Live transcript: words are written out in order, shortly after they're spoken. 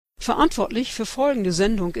Verantwortlich für folgende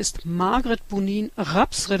Sendung ist Margret Bonin,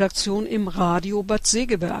 Raps-Redaktion im Radio Bad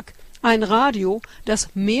Segeberg. Ein Radio, das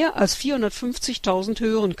mehr als 450.000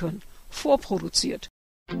 hören können. Vorproduziert.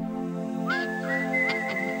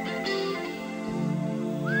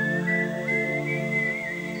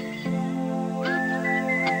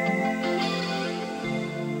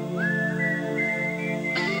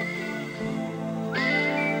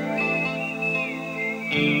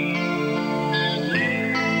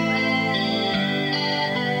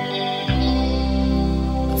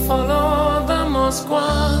 Follow the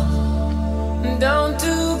Moskwa down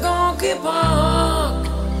to Gonky Park,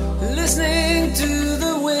 listening to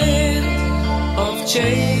the wind of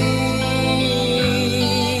change.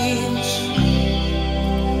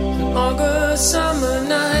 An August summer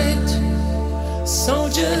night,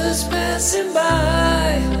 soldiers passing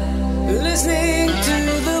by, listening to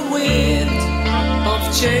the wind of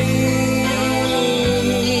change.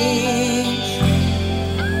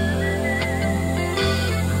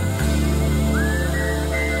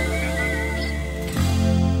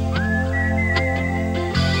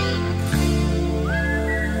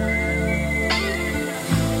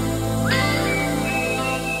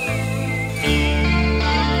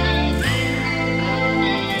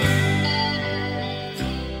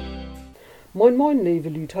 Moin moin, liebe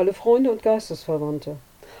Lüd, alle Freunde und Geistesverwandte.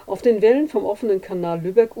 Auf den Wellen vom offenen Kanal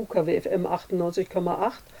Lübeck UKW FM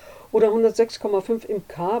 98,8 oder 106,5 im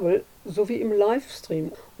Kabel sowie im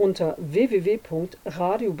Livestream unter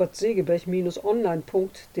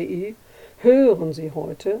www.radiobadsegeberg-online.de hören Sie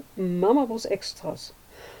heute Mamabus Extras,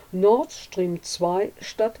 Nordstream 2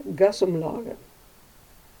 statt Gasumlage.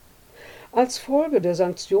 Als Folge der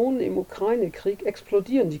Sanktionen im Ukraine-Krieg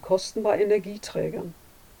explodieren die Kosten bei Energieträgern.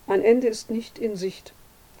 Ein Ende ist nicht in Sicht.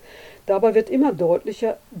 Dabei wird immer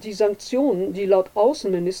deutlicher, die Sanktionen, die laut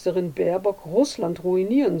Außenministerin Baerbock Russland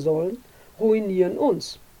ruinieren sollen, ruinieren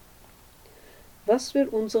uns. Was will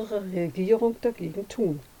unsere Regierung dagegen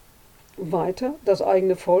tun? Weiter das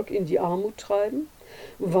eigene Volk in die Armut treiben?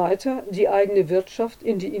 Weiter die eigene Wirtschaft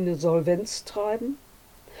in die Insolvenz treiben?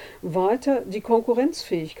 Weiter die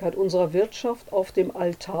Konkurrenzfähigkeit unserer Wirtschaft auf dem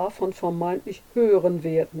Altar von vermeintlich höheren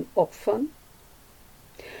Werten opfern?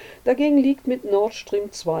 Dagegen liegt mit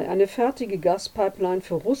Nordstream 2 eine fertige Gaspipeline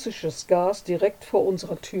für russisches Gas direkt vor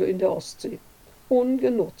unserer Tür in der Ostsee.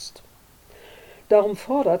 Ungenutzt. Darum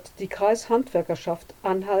fordert die Kreishandwerkerschaft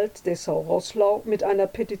Anhalt-Dessau-Roßlau mit einer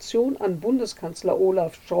Petition an Bundeskanzler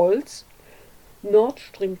Olaf Scholz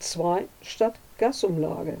Nordstream 2 statt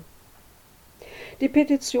Gasumlage. Die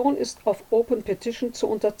Petition ist auf Open Petition zu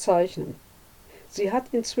unterzeichnen. Sie hat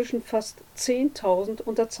inzwischen fast 10.000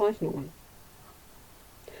 Unterzeichnungen.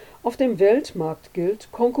 Auf dem Weltmarkt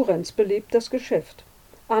gilt, Konkurrenz belebt das Geschäft.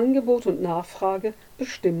 Angebot und Nachfrage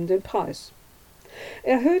bestimmen den Preis.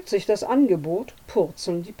 Erhöht sich das Angebot,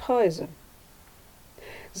 purzeln die Preise.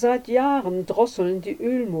 Seit Jahren drosseln die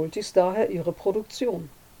Ölmultis daher ihre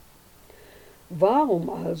Produktion.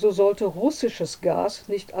 Warum also sollte russisches Gas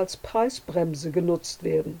nicht als Preisbremse genutzt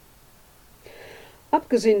werden?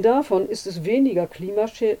 Abgesehen davon ist es weniger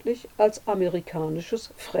klimaschädlich als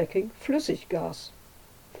amerikanisches Fracking-Flüssiggas.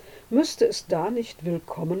 Müsste es da nicht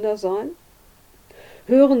willkommener sein?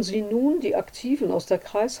 Hören Sie nun die Aktiven aus der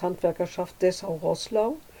Kreishandwerkerschaft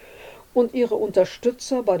Dessau-Roßlau und ihre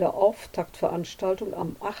Unterstützer bei der Auftaktveranstaltung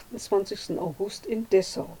am 28. August in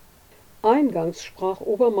Dessau. Eingangs sprach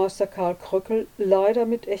Obermeister Karl Kröckel leider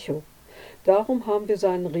mit Echo. Darum haben wir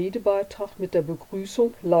seinen Redebeitrag mit der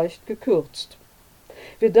Begrüßung leicht gekürzt.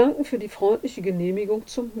 Wir danken für die freundliche Genehmigung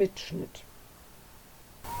zum Mitschnitt.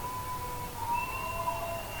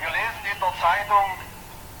 Zeitung,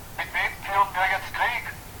 mit wem führen wir jetzt Krieg?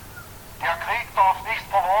 Der Krieg darf nicht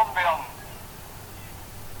verloren werden.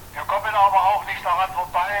 Wir kommen aber auch nicht daran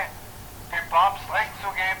vorbei, dem Papst recht zu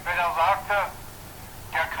geben, wenn er sagte,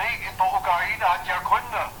 der Krieg in der Ukraine hat ja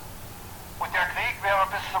Gründe und der Krieg wäre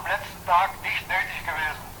bis zum letzten Tag nicht nötig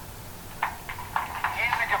gewesen.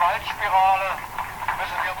 Diese Gewaltspirale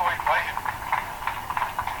müssen wir durchbrechen.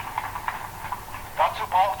 Dazu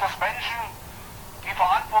braucht es Menschen, die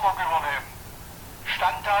Verantwortung übernehmen,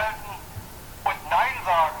 standhalten und Nein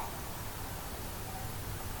sagen.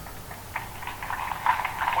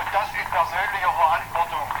 Und das in persönlicher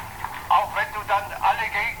Verantwortung. Auch wenn du dann alle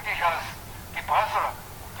gegen dich hast, die Presse,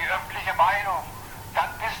 die öffentliche Meinung, dann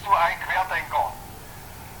bist du ein Querdenker.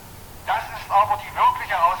 Das ist aber die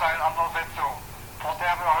wirkliche Auseinandersetzung, vor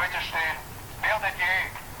der wir heute stehen. Mehr denn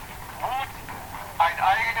je. Mut, ein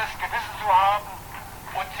eigenes Gewissen zu haben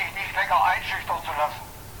und sich nicht länger einschüchtern zu lassen.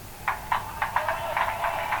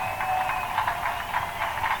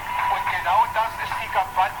 Und genau das ist die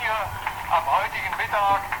Kampagne am heutigen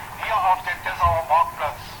Mittag hier auf dem Dessauer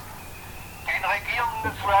Marktplatz, den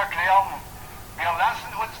Regierenden zu erklären, wir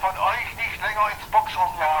lassen uns von euch nicht länger ins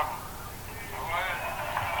Boxhorn jagen.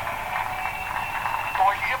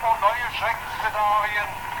 Durch immer neue Schreckensszenarien,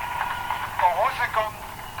 der Russe kommt,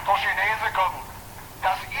 der Chinese kommt,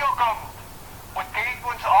 dass ihr kommt und gegen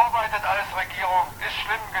uns arbeitet als Regierung, ist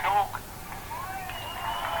schlimm genug.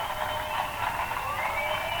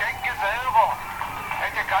 Denke selber,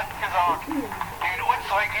 hätte Kant gesagt, den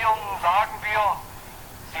uns Regierenden sagen wir,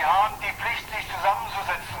 sie haben die Pflicht, sich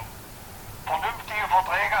zusammenzusetzen, vernünftige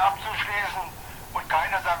Verträge abzuschließen und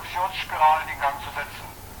keine Sanktionsspiralen in Gang zu setzen.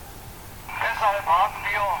 Deshalb haben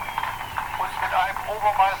wir uns mit einem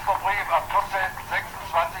Obermeisterbrief am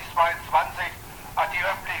 14.26.22 an die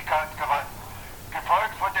Öffentlichkeit gewandt,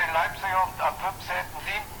 gefolgt von den Leipzigern am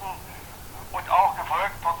 15.07. und auch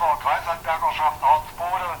gefolgt von der Kreishandwerkerschaft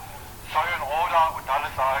Harzbode, Zeulenroda und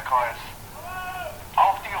Halle-Saale-Kreis.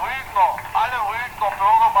 Auch die Rügener, alle Rügener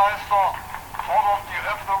Bürgermeister fordern die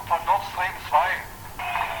Öffnung von Nordstream 2.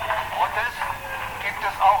 Protest gibt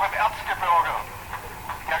es auch im Erzgebirge.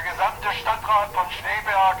 Der gesamte Stadtrat von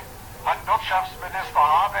Segeberg hat Wirtschaftsminister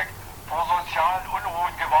Habeck vor sozialen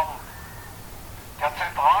Unruhen gewarnt. Der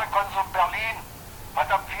Zentralkonsul Berlin hat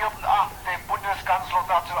am 4.8. den Bundeskanzler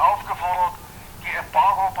dazu aufgefordert, die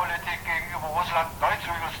Embargo-Politik gegenüber Russland neu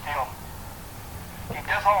zu justieren. Die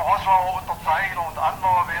Dessau-Roßlauer Unterzeichner und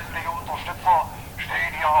andere wesentliche Unterstützer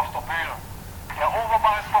stehen hier auf der Bühne. Der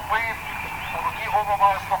Obermeisterbrief oder die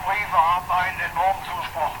Obermeisterbriefe haben einen enormen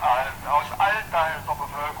Zuspruch erhalten aus allen Teilen der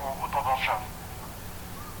Bevölkerung und der Wirtschaft,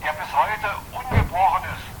 der bis heute ungebrochen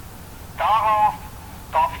ist. Darauf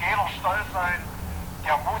darf jeder stolz sein,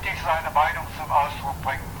 der mutig seine Meinung zum Ausdruck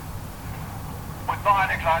bringt. Und noch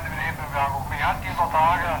eine kleine Nebenbemerkung. Mich hat dieser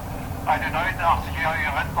Tage eine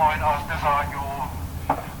 89-jährige Rentnerin aus Dessau angerufen.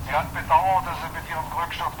 Sie hat bedauert, dass sie mit ihrem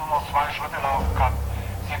Krückstock nur noch 2 Schritte laufen kann.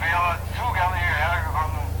 Sie wäre zu gerne hierher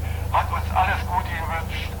gekommen, hat uns alles Gute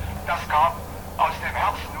gewünscht. Das kam aus dem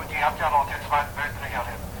Herzen und die hat ja noch den Zweiten Weltkrieg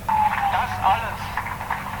erlebt. Das alles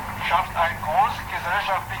schafft einen großen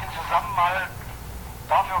gesellschaftlichen Zusammenhalt.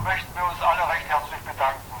 Dafür möchten wir uns alle recht herzlich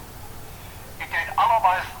bedanken. In den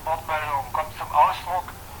allermeisten Wortmeldungen kommt zum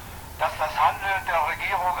Ausdruck, dass das Handeln der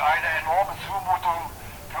Regierung eine enorme Zumutung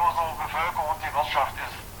für unsere Bevölkerung und die Wirtschaft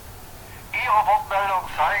ist. Ihre Wortmeldungen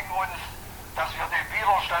zeigen uns, dass wir den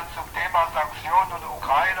Widerstand zum Thema Sanktionen und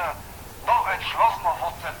Ukraine noch entschlossener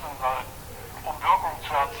fortsetzen sollen, um Wirkung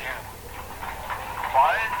zu erzielen. Vor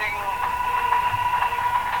allen Dingen,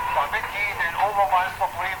 damit die in den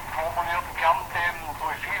Obermeisterbriefen formulierten Kernthemen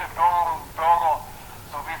durch viele Bürgerinnen und Bürger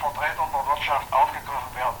sowie Vertreter der Wirtschaft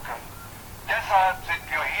aufgegriffen werden können. Deshalb sind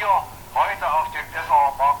wir hier heute auf dem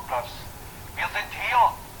Dessauer Marktplatz. Wir sind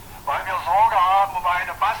hier, weil wir Sorge haben um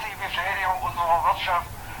eine massive Schädigung unserer Wirtschaft,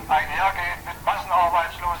 einhergehend mit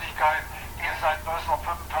Massenarbeitslosigkeit, die es seit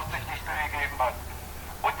 1945 nicht mehr gegeben hat.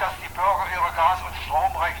 Und dass die Bürger ihre Gas- und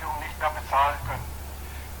Stromrechnungen nicht mehr bezahlen können.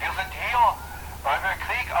 Wir sind hier, weil wir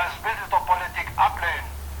Krieg als Mittel der Politik ablehnen.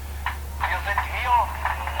 Wir sind hier,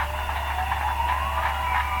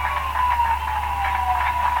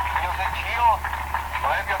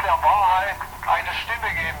 weil wir der Wahrheit eine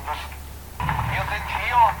Stimme geben müssen. Wir sind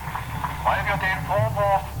hier, weil wir den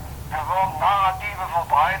Vorwurf, wir würden Narrative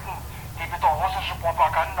verbreiten, die mit der russischen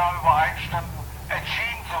Propaganda übereinstimmen,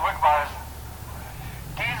 entschieden zurückweisen.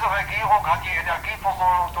 Diese Regierung hat die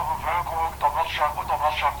Energieversorgung der Bevölkerung, der Wirtschaft und der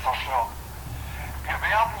Wirtschaft zerstört. Wir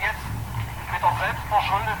werden jetzt mit der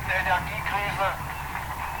selbstverschuldeten Energiekrise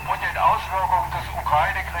und den Auswirkungen des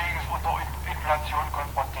Ukraine-Krieges und der Inflation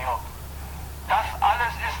konfrontiert. Das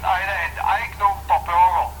alles ist eine Enteignung der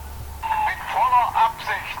Bürger. Mit voller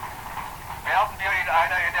Absicht werden wir in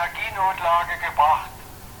eine Energienotlage gebracht.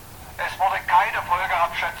 Es wurde keine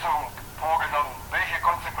Folgeabschätzung vorgenommen, welche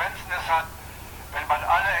Konsequenzen es hat, wenn man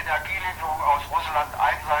alle Energielieferungen aus Russland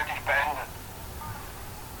einseitig beendet.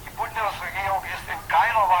 Die Bundesregierung ist in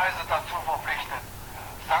keiner Weise dazu verpflichtet,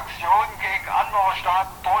 Sanktionen gegen andere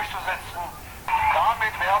Staaten durchzusetzen.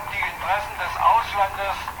 Damit werden die Interessen des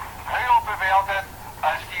Auslandes höher bewertet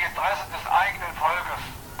als die Interessen des eigenen Volkes.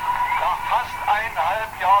 Nach fast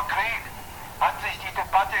 1,5 Jahren Krieg hat sich die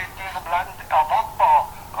Debatte in diesem Land erwartbar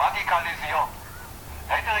radikalisiert.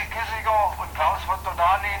 Henry Kissinger und Klaus von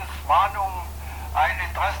Donanins Mahnungen, einen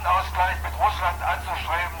Interessenausgleich mit Russland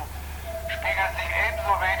anzustreben, spiegeln sich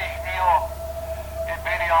ebenso wenig wider im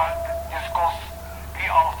medialen Diskurs wie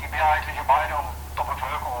auch die mehrheitliche Meinung der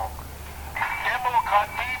Bevölkerung.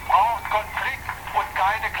 Demokratie braucht Konflikt und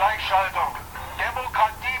keine Gleichschaltung.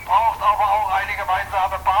 Demokratie braucht aber auch eine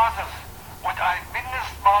gemeinsame Basis und ein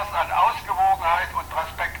Mindestmaß an Ausgewogenheit und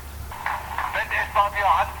Respekt. Wenn sind etwa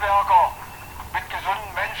wir Handwerker mit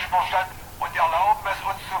gesundem Menschenverstand und erlauben es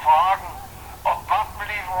uns zu fragen, ob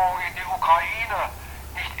Waffenlieferungen in die Ukraine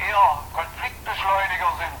nicht eher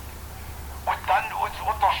Konfliktbeschleuniger sind und dann uns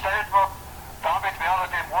unterstellt wird, damit wäre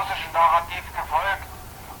dem russischen Narrativ gefolgt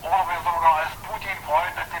oder wir sogar als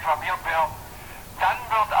Putin-Freunde diffamiert werden, dann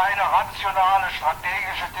wird eine rationale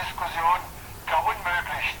strategische Diskussion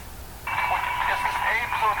verunmöglicht. Und es ist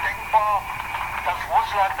ebenso denkbar, dass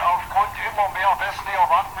Russland aufgrund immer mehr westlicher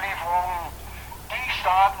Waffenlieferungen die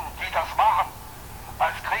Staaten, die das machen,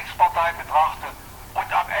 als Kriegspartei betrachtet. Und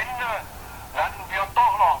am Ende landen wir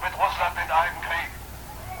doch noch mit Russland in einem Krieg.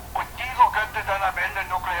 Und dieser könnte dann am Ende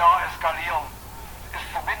nuklear eskalieren. Ist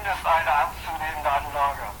zumindest eine ernstzunehmende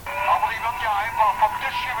Anlage. Aber die wird ja einfach vom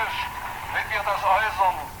Tisch gewischt. Wenn wir das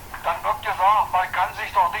äußern, dann wird gesagt, man kann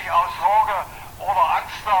sich doch nicht aus Sorge oder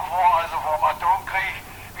Angst davor, also vor dem Atomkrieg,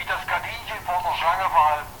 wie das Kaninchen vor der Schlange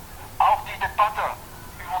verhalten. Auch die Debatte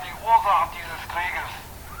über die Ursachen dieses Krieges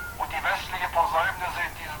und die westliche Versäumnisse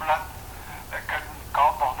in diesem Land können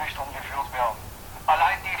kaum noch nüchtern geführt werden.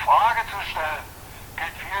 Allein die Frage zu stellen,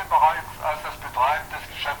 gilt vielen bereits als das Betreiben des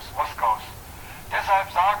Geschäfts Moskaus.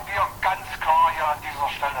 Deshalb sagen wir ganz klar hier an dieser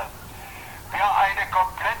Stelle, wer eine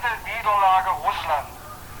komplette Niederlage Russland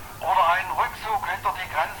oder einen Rückzug hinter die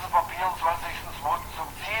Grenzen vom 24.02. zum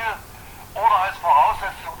Ziel oder als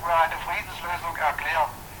Voraussetzung für eine Friedenslösung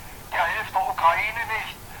erklärt, der hilft der Ukraine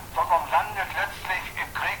nicht, sondern landet letztlich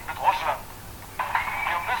im Krieg mit Russland.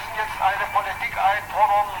 Wir müssen jetzt eine Politik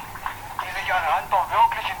einfordern, die sich anhand der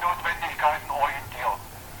wirklichen Notwendigkeiten orientiert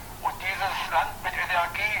und dieses Land mit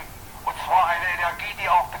Energie, und zwar eine Energie, die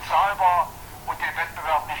auch bezahlbar und den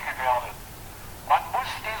Wettbewerb nicht gefährdet. Man muss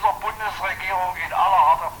dieser Bundesregierung in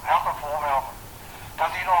aller Härte vorwerfen,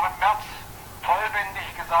 dass sie noch im März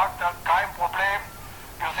vollmundig gesagt hat, kein Problem,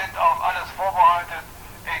 wir sind auf alles vorbereitet,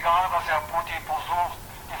 egal was Herr Putin versucht,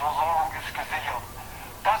 die Versorgung ist gesichert.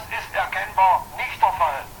 Das ist erkennbar nicht der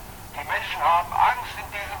Fall. Die Menschen haben Angst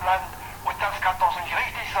in diesem Land und das kann doch nicht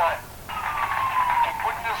richtig sein. Die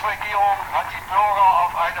Bundesregierung hat die Bürger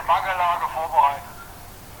auf eine Mangellage vorbereitet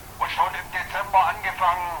und schon im Dezember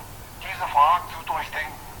angefangen, diese Fragen zu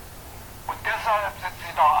durchdenken. Und deshalb sind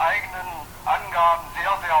sie nach eigenen Angaben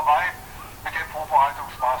sehr, sehr weit mit den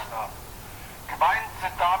Vorbereitungsmaßnahmen. Gemeint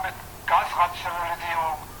sind damit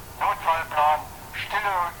Gasrationalisierung, Notfallplan,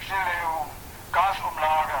 Stilllegung,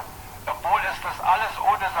 Gasumlage, obwohl es das alles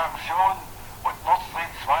ohne Sanktionen und Nordstream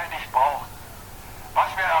 2 nicht braucht. Was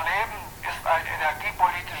wir erleben, ist ein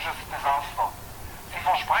energiepolitisches Desaster. Sie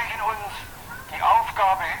versprechen uns, die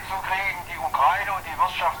Aufgabe hinzukriegen, die Ukraine und die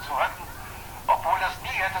Wirtschaft zu retten, obwohl es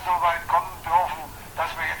nie hätte so weit kommen dürfen, dass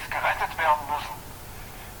wir jetzt gerettet werden müssen.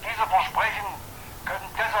 Diese Versprechen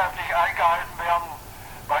können deshalb nicht eingehalten werden,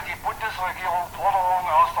 weil die Bundesregierung Forderungen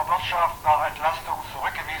aus der Wirtschaft nach Entlastung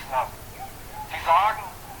zurückgewiesen hat. Sie sagen,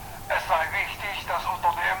 es sei wichtig, dass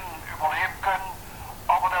Unternehmen überleben können,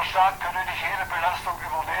 aber der Staat könne nicht jede Belastung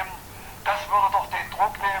übernehmen. Das würde doch den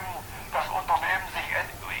Druck nehmen, dass Unternehmen sich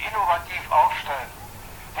innovativ aufstellen.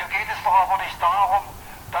 Hier geht es doch aber nicht darum,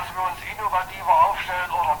 dass wir uns innovativer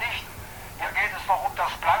aufstellen oder nicht. Hier geht es doch um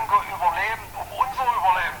das blanke Überleben, um unser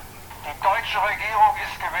Überleben. Die deutsche Regierung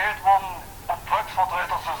ist gewählt worden, um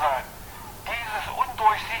Volksvertreter zu sein. Dieses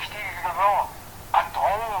undurchsichtige Gewirr an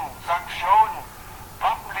Drohungen, Sanktionen,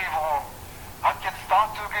 Waffenlieferungen hat jetzt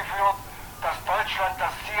dazu geführt, dass Deutschland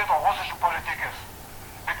das Ziel der russischen Politik ist.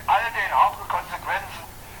 Mit all den harten Konsequenzen,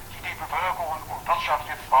 die die Bevölkerung und Wirtschaft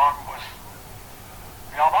jetzt tragen muss.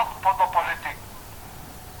 Wir erwarten von der Politik,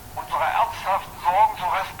 unsere ernsthaften Sorgen zu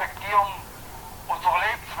respektieren, unsere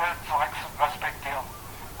Lebenswelt zu respektieren.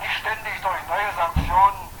 Nicht ständig durch neue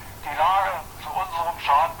Sanktionen die Lage zu unserem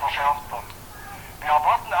Schaden verschärft wird. Wir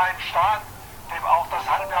erwarten einen Staat, dem auch das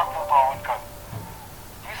Handwerk vertrauen kann.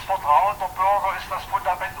 Dieses Vertrauen der Bürger ist das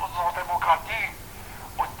Fundament unserer Demokratie.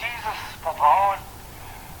 Und dieses Vertrauen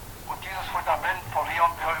und dieses Fundament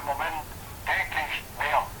verlieren wir im Moment täglich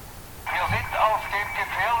mehr. Wir sind auf dem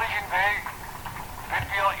gefährlichen Weg, wenn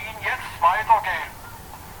wir ihn jetzt weitergehen,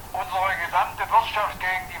 unsere gesamte Wirtschaft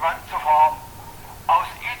gegen die Wand zu fahren, aus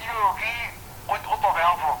Ideologie und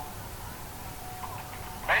Unterwerfung.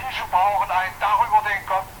 Menschen brauchen ein Dach über den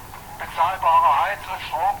Kopf, bezahlbare Heiz- und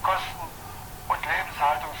Stromkosten und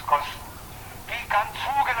Lebenshaltungskosten. Wie kann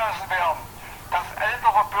zugelassen werden, dass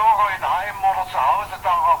ältere Bürger in Heimen oder zu Hause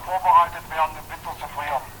darauf vorbereitet werden, im Winter zu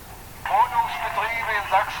frieren? Wohnungsbetriebe in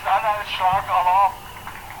Sachsen-Anhalt schlagen Alarm.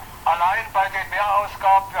 Allein bei den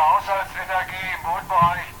Mehrausgaben für Haushaltsenergie im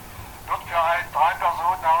Wohnbereich wird für einen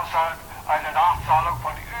 3-Personen-Haushalt eine Nachzahlung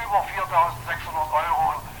von über 4.600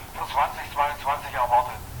 € für 2022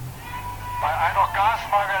 erwartet. Bei einer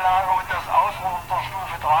Gasmangellage und das Ausrufen der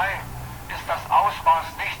Stufe 3 ist das Ausmaß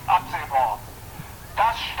nicht absehbar.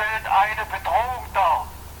 Das stellt eine Bedrohung dar.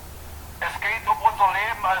 Es geht um unser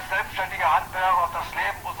Leben als selbstständige Handwerker, das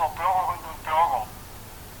Leben unserer Bürgerinnen und Bürger.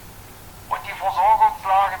 Und die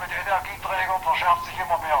Versorgungslage mit Energieträgern verschärft sich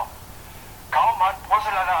immer mehr. Kaum hat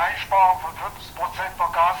Brüssel eine Einsparung von 5% der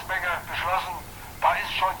Gasmenge beschlossen, da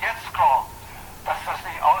ist schon jetzt klar, dass das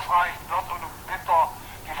nicht ausreichen wird, um im Winter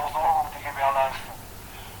die Versorgung zu gewährleisten.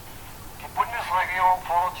 Die Bundesregierung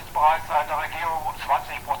fordert jetzt bereits eine Regierung um 20%.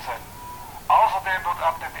 Außerdem wird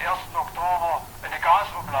ab dem 1. Oktober eine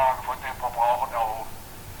Gasumlage von den Verbrauchern erhoben.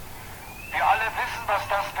 Wir alle wissen, was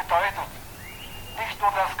das bedeutet. Nicht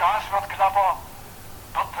nur das Gas wird knapper,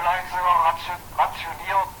 wird vielleicht sogar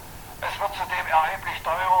rationiert, es wird zudem erheblich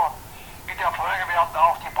teurer. In der Folge werden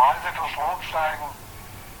auch die Preise für Strom steigen.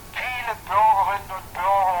 Viele Bürgerinnen und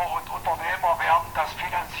Bürger und Unternehmer werden das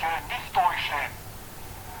finanziell nicht durchstehen.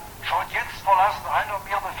 Schon jetzt verlassen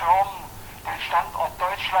renommierte Firmen den Standort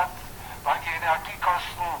Deutschland, weil die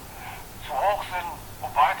Energiekosten zu hoch sind,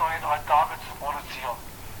 um weiterhin rentabel zu produzieren.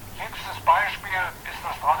 Jüngstes Beispiel ist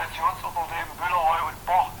das Traditionsunternehmen Müller und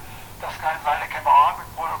Boch, das seine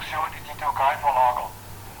Keramikproduktion in die Türkei verlagert.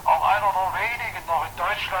 Auch einer der wenigen noch in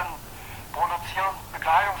Deutschland produzierenden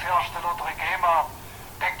Bekleidungshersteller Trigema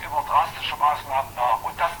denkt über drastische Maßnahmen nach.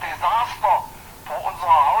 Und das Desaster vor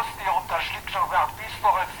unserer Haustür um das Stickstoffwerk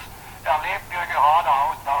Biesteritz erleben wir gerade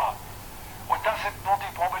hautnah. Und das sind nur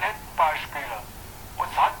die prominenten Beispiele.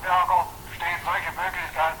 Uns Handwerker stehen solche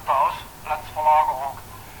Möglichkeiten der Auslandsverlagerung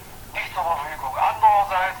nicht zur Verfügung.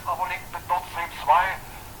 Andererseits aber liegt mit Nordstream 2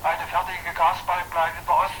 eine fertige Gaspipeline in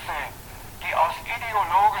der Ostsee, die aus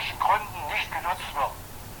ideologischen Gründen nicht genutzt wird.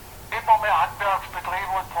 Immer mehr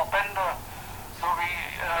Handwerksbetriebe und Verbände sowie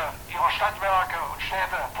ihre Stadtwerke und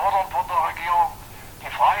Städte fordern von der Regierung die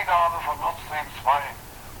Freigabe von Nordstream 2.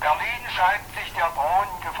 Berlin scheint sich der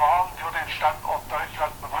drohenden Gefahren für den Standort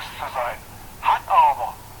Deutschland bewusst zu sein, hat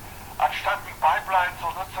aber, anstatt die Pipeline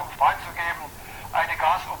zur Nutzung freizugeben, eine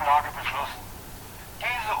Gasumlage beschlossen.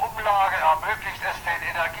 Diese Umlage ermöglicht es den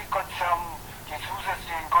Energiekonzernen, die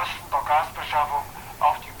zusätzlichen Kosten der Gasbeschaffung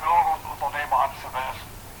auf die Bürger und Unternehmer abzuwälzen.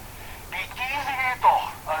 Wie diese jedoch,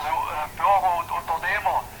 also Bürger und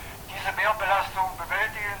Unternehmer, diese Mehrbelastung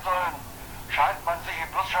bewältigen sollen, scheint man sich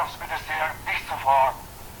im Wirtschaftsministerium nicht zu fragen.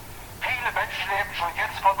 Viele Menschen leben schon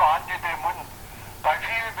jetzt von der Hand in den Mund. Bei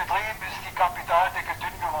vielen Betrieben ist die Kapitaldecke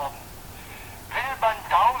dünn geworden. Will man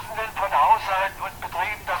Tausenden von Haushalten und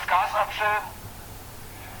Betrieben das Gas abstellen?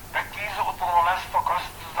 Wenn diese unter der Last der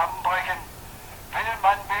Kosten zusammenbrechen, will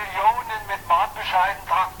man Millionen mit Mahnbescheiden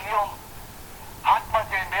traktieren? Hat man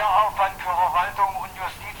den Mehraufwand für Verwaltung und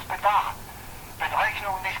Justiz bedacht, wenn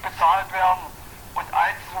Rechnungen nicht bezahlt werden und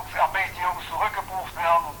Einzugsermächtigungen zurückgebucht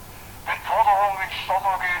werden, wenn Forderungen in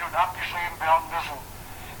Storno gehen und abgeschrieben werden müssen?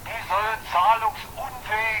 Wie sollen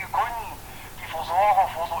zahlungsunfähige Kunden die Versorger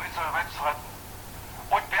vor der Insolvenz retten?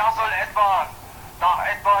 Und wer soll nach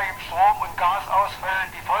etwaigem Strom- und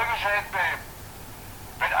Gasausfällen die Folgeschäden beheben,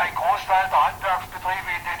 wenn ein Großteil der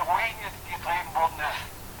Handwerksbetriebe in den Ruin getrieben worden ist?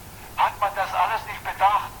 Hat man das alles nicht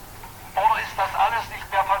bedacht? Oder ist das alles nicht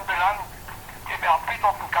mehr von Belang im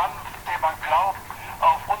erbitterten Kampf, den man glaubt,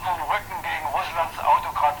 auf unseren Rücken gegen Russlands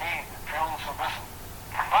Autokratie führen zu müssen?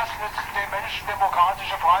 Was nützt den Menschen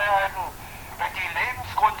demokratische Freiheiten, wenn die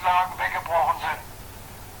Lebensgrundlagen weggebrochen sind?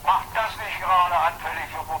 Macht das nicht gerade anfällig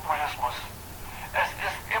für Populismus? Es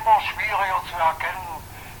ist immer schwieriger zu erkennen,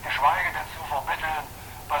 geschweige denn zu vermitteln,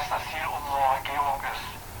 was das Ziel unserer Regierung ist.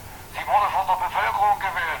 Sie wurde von der Bevölkerung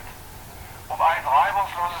gewählt, um ein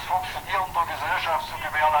reibungsloses Funktionieren der Gesellschaft zu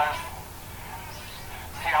gewährleisten.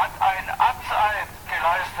 Sie hat einen Amtseid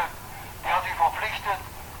geleistet, der sie verpflichtet,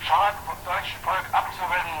 Schaden vom deutschen Volk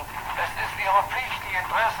abzuwenden. Es ist ihre Pflicht, die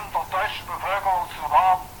Interessen der deutschen Bevölkerung zu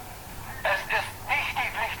wahren. Es ist nicht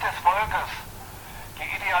die Pflicht des Volkes, die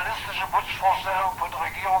idealistische Wunschvorstellung von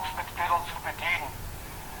Regierungsmitgliedern zu bedienen.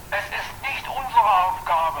 Es ist nicht unsere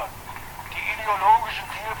Aufgabe, die ideologischen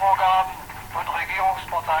Zielvorgaben von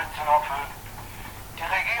Regierungsparteien zu erfüllen. Die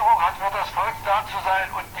Regierung hat für das Volk da zu sein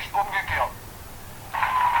und nicht umgekehrt.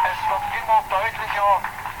 Es wird immer deutlicher,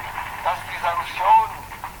 dass die Sanktionen,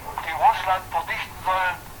 die Russland verdichten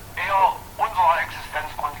sollen, eher unsere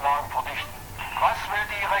Existenzgrundlagen verdichten. Was will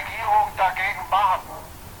die Regierung dagegen machen?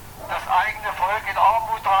 Das eigene Volk in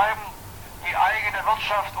Armut treiben, die eigene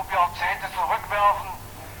Wirtschaft um Jahrzehnte zurückwerfen,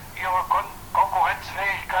 ihre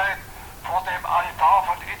Konkurrenzfähigkeit vor dem Altar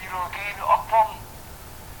von Ideologien opfern?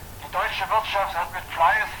 Die deutsche Wirtschaft hat mit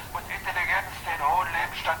Fleiß und Intelligenz den hohen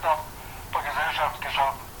Lebensstandard der Gesellschaft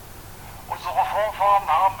geschaffen. Unsere Vorfahren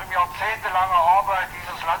haben in jahrzehntelanger Arbeit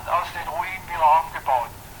dieses das Land aus den Ruinen wieder aufgebaut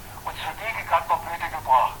und zu nie gekannter Blüte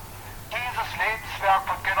gebracht. Dieses Lebenswerk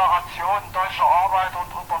von Generationen deutscher Arbeiter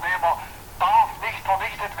und Unternehmer darf nicht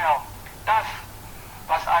vernichtet werden. Das,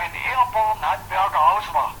 was einen ehrbaren Handwerker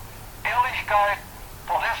ausmacht, Ehrlichkeit,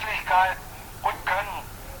 Verlässlichkeit und Können,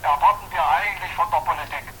 erwarten wir eigentlich von der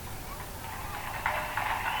Politik.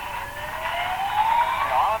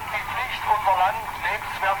 Wir haben die Pflicht, unser Land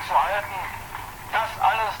lebenswert zu halten. Das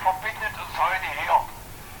alles verbindet uns heute hier.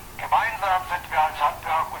 Gemeinsam sind wir als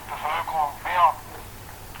Handwerk und Bevölkerung mehr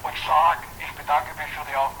und stark. Ich bedanke mich für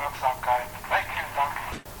die Aufmerksamkeit. Recht vielen Dank.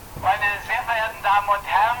 Meine sehr verehrten Damen und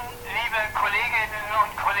Herren, liebe Kolleginnen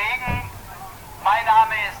und Kollegen, mein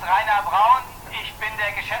Name ist Rainer Braun. Ich bin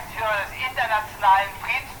der Geschäftsführer des Internationalen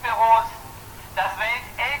Friedensbüros, das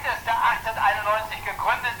weltälteste 1891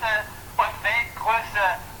 gegründete und weltgrößte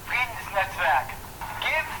Friedensnetzwerk.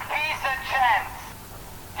 Give Peace a Chance.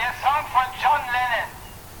 Der Song von John Lennon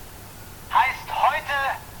heißt heute: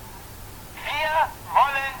 Wir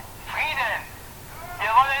wollen Frieden.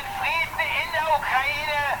 Wir wollen Frieden in der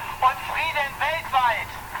Ukraine und Frieden weltweit.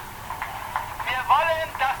 Wir wollen,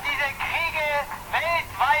 dass diese Kriege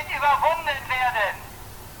weltweit überwunden werden.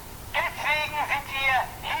 Deswegen sind wir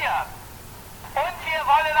hier. Und wir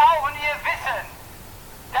wollen auch, und wir wissen,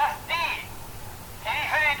 dass die sich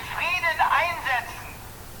für den Frieden einsetzen,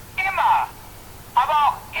 immer, aber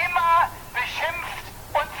auch immer beschimpft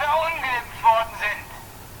und verunglimpft worden sind.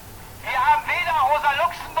 Wir haben weder Rosa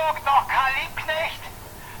Luxemburg noch Karl Liebknecht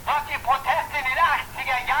noch die Proteste in den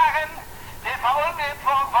 80er Jahren, der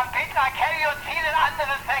Verunglimpfung von Petra Kelly und vielen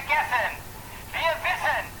anderen vergessen. Wir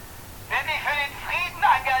wissen, wer sich für den Frieden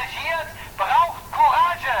engagiert, braucht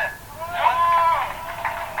Courage.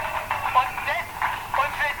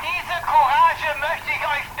 Und für diese Courage möchte ich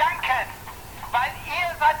euch danken, weil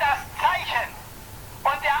ihr seid das Zeichen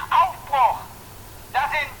und der Aufbruch,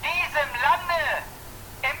 dass in diesem Lande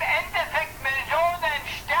im Endeffekt Millionen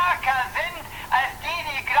stärker sind als die,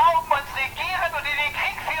 die glauben, uns regieren und in den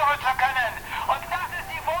Krieg führen zu können. Und das ist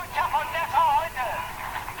die Botschaft von Dessau heute.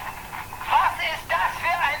 Was ist das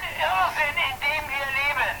für ein Irrsinn, in dem wir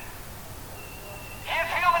leben? Wir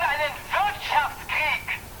führen einen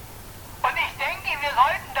Wirtschaftskrieg. Und ich denke, wir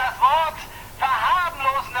sollten das Wort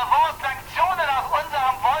verharmlosende Wort Sanktionen aus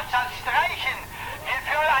unserem Wohlstand streichen. Wir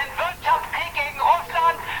führen einen Wirtschaftskrieg gegen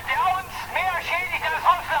Russland, der uns mehr schädigt als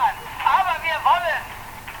Russland. Aber wir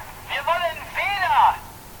wollen weder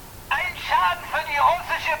einen Schaden für die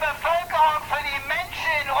russische Bevölkerung, für die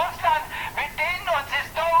Menschen in Russland, mit denen uns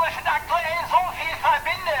historisch und aktuell so viel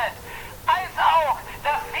verbindet, als auch,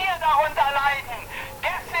 dass wir darunter leiden.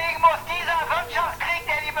 Deswegen muss dieser Wirtschaftskrieg,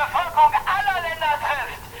 der die Bevölkerung aller Länder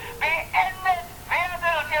trifft, beendet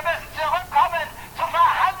werden und wir müssen zurückkommen zu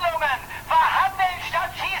Verhandlungen. Verhandeln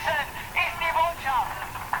statt schießen ist die Botschaft.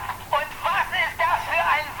 Und was ist das für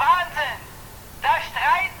ein Wahnsinn? Da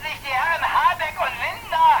streiten sich die Herren Habeck und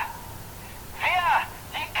Lindner, wer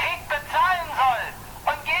den Krieg bezahlen soll,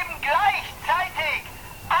 und geben gleichzeitig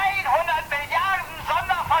 100 Milliarden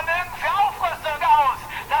Sondervermögen für Aufrüstung aus,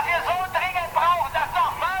 das wir so dringend brauchen. Das ist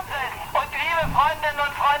doch Wahnsinn. Und liebe Freundinnen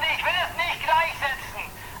und Freunde, ich will es nicht gleichsetzen,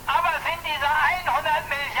 aber sind diese 100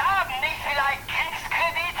 Milliarden nicht vielleicht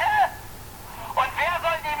Kriegskredite? Und wer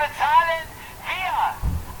soll die bezahlen? Wir.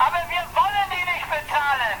 Aber wir wollen die nicht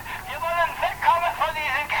bezahlen. Wir wollen wegkommen von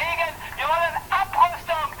diesen Kriegen. Wir wollen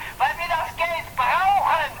Abrüstung, weil wir das Geld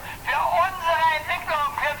brauchen für unsere Entwicklung,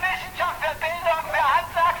 für Wissenschaft, für Bildung, für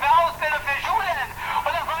Handwerk, für Ausbildung, für Schulen.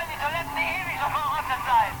 Und das sollen die Toiletten ewig so verrottet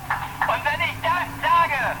sein. Und wenn ich das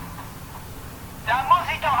sage, dann muss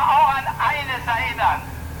ich doch auch an eines erinnern.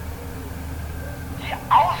 Die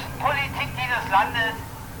Außenpolitik dieses Landes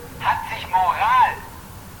hat sich Moral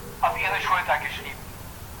auf ihre Schulter geschrieben.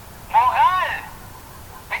 Moral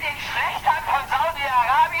mit den Schlechtern von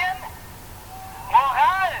Saudi-Arabien,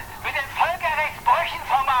 Moral mit den Völkerrechtsbrüchen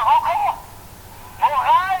von Marokko,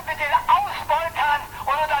 Moral mit den Ausbeutern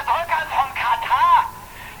und Unterdrückern von Katar.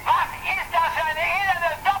 Was ist das für eine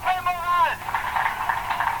elende Doppelmoral?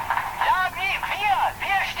 Ja,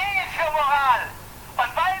 wir stehen für Moral.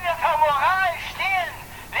 Und weil wir für Moral stehen,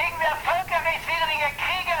 legen wir völkerrechtswidrige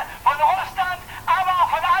Kriege von Russland, aber auch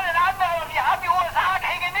von allen anderen, und wir haben die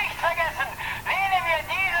USA-Kriege nicht vergessen, lehnen wir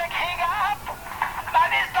diese Kriege ab.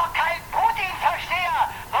 Dann ist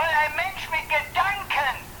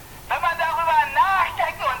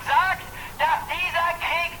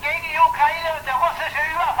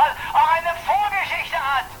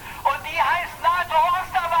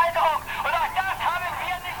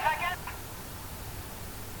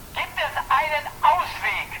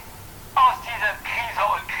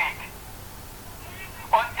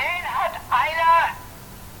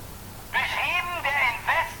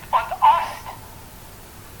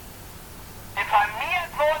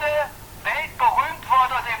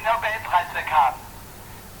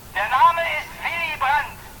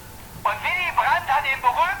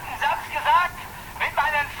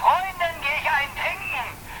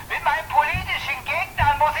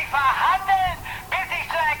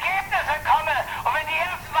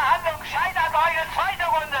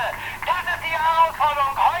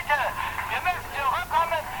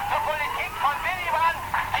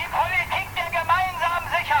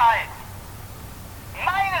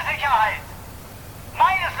Sicherheit,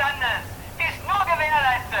 meines Landes ist nur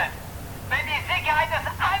gewährleistet, wenn die Sicherheit des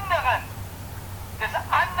anderen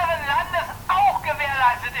Landes auch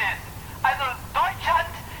gewährleistet ist. Also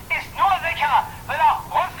Deutschland ist nur sicher, wenn auch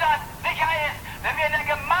Russland sicher ist, wenn wir in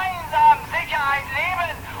der gemeinsamen Sicherheit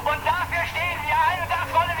leben. Und dafür stehen wir ein und das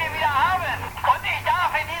wollen wir wieder haben. Und ich darf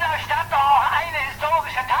in dieser Stadt doch auch eine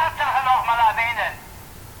historische Tatsache nochmal erwähnen.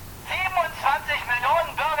 27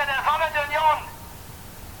 Millionen Bürger der Sowjetunion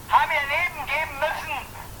haben ihr Leben geben müssen,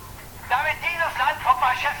 damit dieses Land vom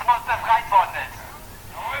Faschismus befreit worden ist.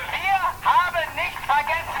 Wir haben nicht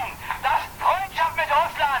vergessen, dass Freundschaft mit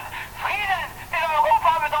Russland Frieden in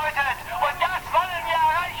Europa bedeutet. Und das wollen wir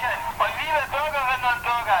erreichen. Und liebe Bürgerinnen und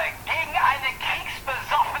Bürger, gegen eine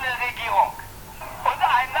kriegsbesoffene Regierung und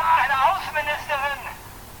eine Außenministerin,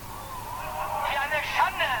 die eine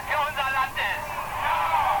Schande für unser Land ist,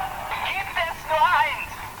 gibt es nur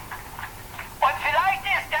eins. Und vielleicht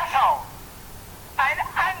ist Dessau ein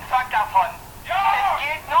Anfang davon. Es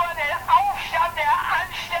gilt nur den Aufstand der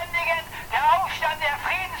Anständigen, der Aufstand der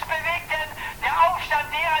Friedensbewegten, der Aufstand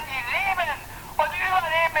derer, die leben und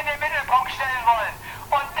überleben in den Mittelpunkt stellen wollen.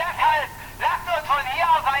 Und deshalb lasst uns von hier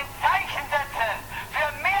aus ein Zeichen setzen für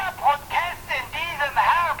mehr Protest in diesem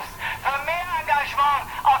Herbst, für mehr Engagement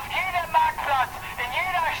auf jedem Marktplatz, in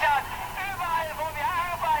jeder Stadt, überall, wo wir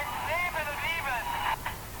arbeiten, leben und lieben.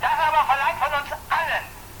 Das aber verlangt von uns allen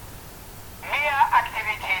mehr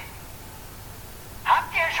Aktivitäten.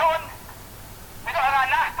 Habt ihr schon mit eurer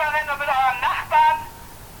Nachbarin und mit eurem Nachbarn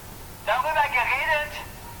darüber geredet,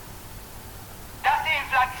 dass die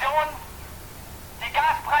Inflation, die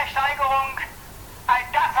Gaspreissteigerung, all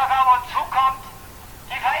das, was auf uns zukommt,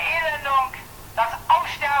 die Verelendung, das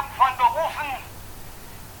Aussterben von Berufen,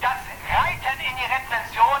 das Reiten in die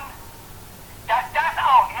Rezession, dass das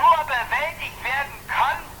auch nur bewältigt werden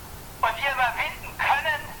kann und wir überwinden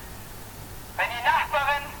können, wenn die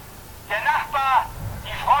Nachbarin, der Nachbar,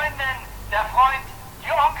 die Freundin, der Freund,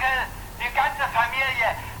 die Onkel, die ganze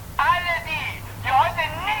Familie, alle die heute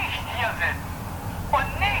nicht hier sind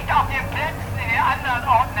und nicht auf den Plätzen in den anderen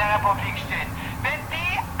Orten der Republik stehen, wenn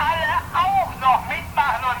die alle auch noch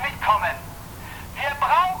mitmachen und mitkommen. Wir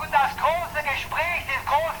brauchen das große Gespräch, des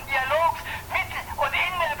großen Dialogs mit und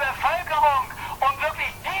in der Bevölkerung, um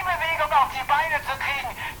wirklich die Bewegung auf die Beine zu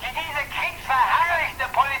kriegen, die diese kriegsverherrlichende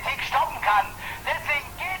Politik stoppen kann. Deswegen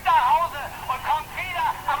geht nach Hause und kommt wieder,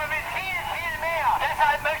 aber mit viel, viel mehr.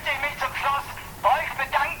 Deshalb möchte ich mich zum Schluss bei euch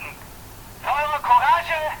bedanken für eure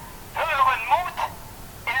Courage, für euren Mut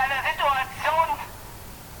in einer Situation,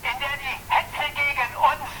 in der die Hetze gegen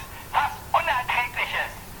uns fast unerträglich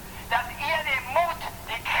ist. Dass ihr den Mut,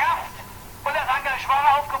 die Kraft und das Engagement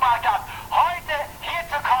aufgebracht habt, heute hier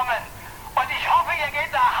zu kommen. Und ich hoffe, ihr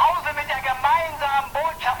geht nach Hause mit der gemeinsamen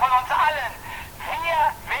Botschaft von uns allen. Wir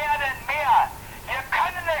werden mehr. Wir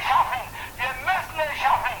können es schaffen. Wir müssen es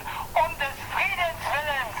schaffen. Um des Friedens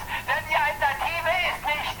willens. Denn die Alternative ist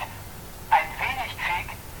nicht ein wenig Krieg.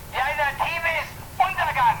 Die Alternative ist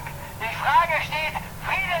Untergang. Die Frage steht,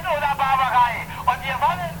 Frieden oder Barbarei. Und wir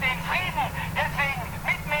wollen den Frieden. Deswegen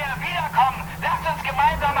mit mehr wiederkommen. Lasst uns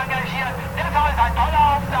gemeinsam engagieren. Dessau ist ein toller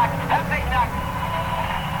Auftakt. Herzlichen Dank.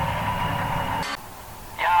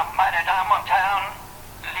 Ja, meine Damen und Herren,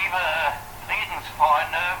 liebe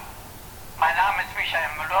Friedensfreunde, mein Name ist Michael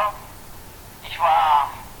Müller. Ich war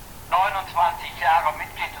 29 Jahre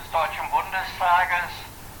Mitglied des Deutschen Bundestages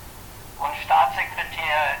und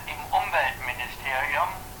Staatssekretär im Umweltministerium.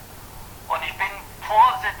 Und ich bin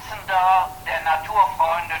Vorsitzender der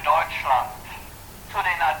Naturfreunde Deutschland. Zu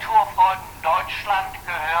den Naturfreunden Deutschland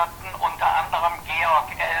gehörten unter anderem Georg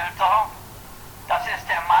Elter. Das ist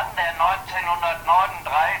der Mann, der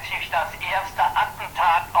 1939 das erste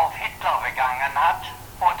Attentat auf Hitler begangen hat,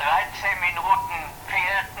 wo 13 Minuten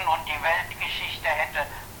fehlten und die Weltgeschichte hätte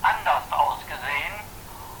anders ausgesehen.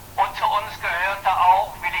 Und zu uns gehörte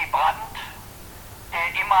auch Willy Brandt,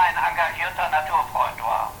 der immer ein engagierter Naturfreund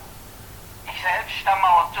war. Ich selbst stamme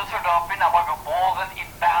aus Düsseldorf, bin aber geboren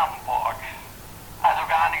in Bernburg, also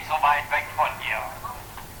gar nicht so weit weg von hier.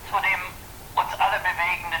 Zu dem uns alle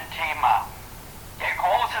bewegenden Thema. Der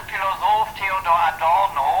große Philosoph Theodor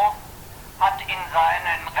Adorno hat in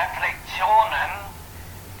seinen Reflexionen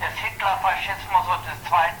des Hitlerfaschismus und des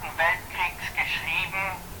Zweiten Weltkriegs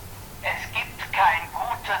geschrieben, es gibt kein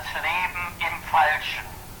gutes Leben im Falschen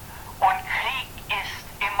und Krieg ist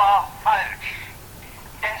immer falsch.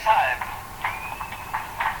 Deshalb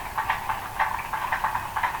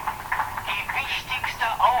die wichtigste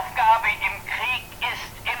Aufgabe im Krieg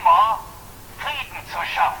ist immer, Frieden zu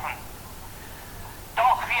schaffen.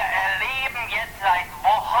 Doch wir erleben jetzt seit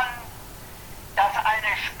Wochen, dass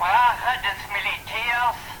eine Sprache des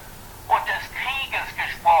Militärs und des Krieges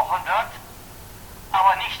gesprochen wird,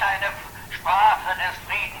 aber nicht eine Sprache des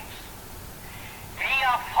Friedens.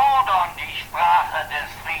 Wir fordern die Sprache des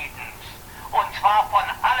Friedens, und zwar von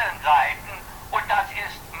allen Seiten, und das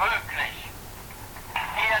ist möglich.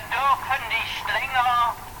 Wir dürfen nicht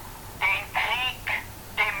länger den Krieg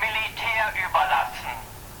dem Militär überlassen.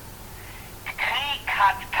 Krieg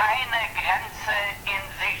hat keine Grenze in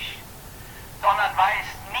sich, sondern weiß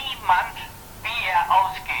niemand, wie er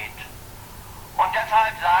ausgeht. Und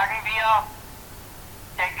deshalb sagen wir,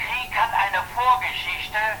 der Krieg hat eine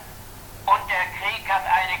Vorgeschichte und der Krieg hat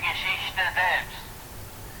eine Geschichte selbst.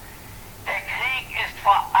 Der Krieg ist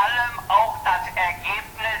vor allem auch das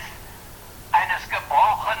Ergebnis eines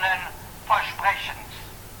gebrochenen Versprechens,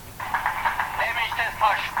 nämlich des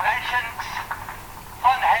Versprechens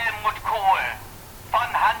von Helmut Kohl,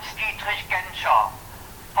 von Hans-Dietrich Genscher,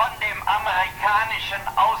 von dem amerikanischen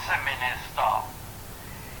Außenminister,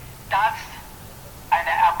 dass eine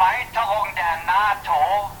Erweiterung der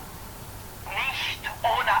NATO nicht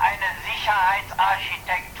ohne eine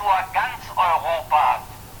Sicherheitsarchitektur ganz Europas,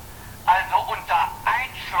 also unter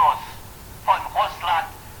Einschluss von Russland,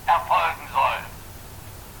 erfolgen soll.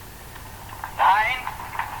 Nein,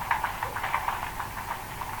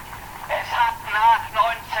 es hat nach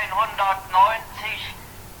 1990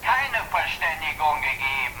 keine Verständigung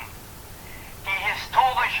gegeben. Die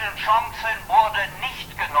historischen Chancen wurden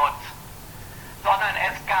nicht genutzt, sondern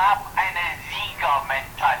es gab eine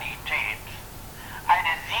Siegermentalität.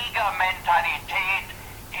 Eine Siegermentalität,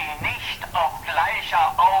 die nicht auf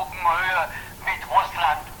gleicher Augenhöhe mit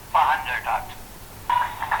Russland verhandelt hat.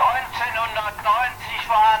 1990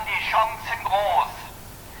 waren die Chancen groß.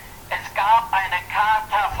 Es gab eine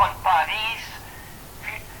Charta von Paris,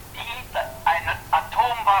 die ein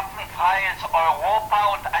atomwaffenfreies Europa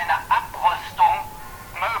und eine Abrüstung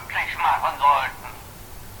möglich machen sollten.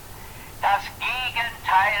 Das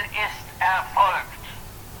Gegenteil ist erfolgt.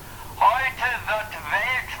 Heute wird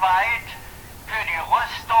weltweit für die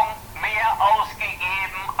Rüstung mehr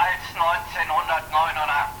ausgegeben als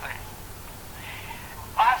 1989.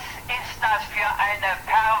 Was ist das für eine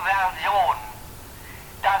Perversion,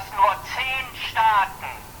 dass nur 10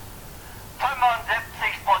 Staaten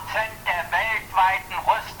 75% der weltweiten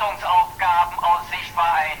Rüstungsaufgaben aus sich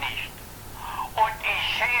vereinigt? Und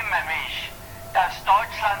ich schäme mich, dass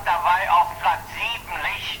Deutschland dabei auf Platz 7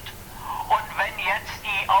 liegt. Und wenn jetzt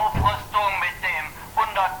die Aufrüstung mit dem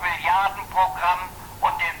 100-Milliarden-Programm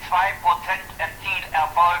und dem 2%-Ziel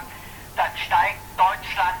erfolgt, dann steigt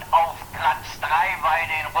Deutschland auf Platz 3 bei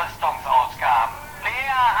den Rüstungsausgaben.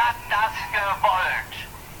 Wer hat das gewollt?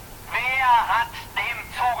 Wer hat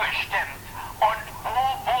dem zugestimmt? Und wo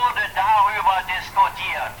wurde darüber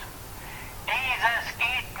diskutiert? Dieses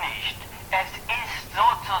geht nicht. Es ist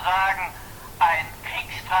sozusagen eine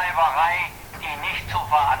Kriegstreiberei, die nicht zu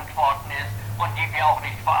verantworten ist und die wir auch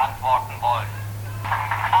nicht verantworten wollen.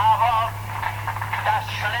 Aber das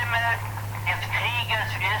Schlimme des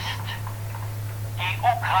Krieges ist, die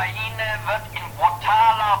Ukraine wird in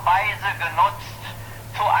brutaler Weise genutzt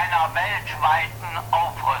zu einer weltweiten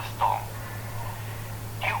Aufrüstung.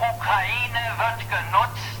 Die Ukraine wird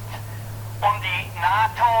genutzt, um die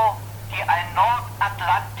NATO, die ein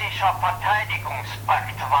nordatlantischer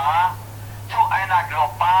Verteidigungspakt war, zu einer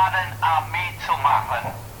globalen Armee zu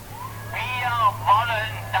machen. Wir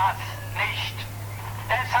wollen das nicht.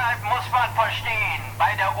 Deshalb muss man verstehen,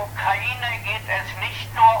 bei der Ukraine geht es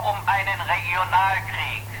nicht nur um einen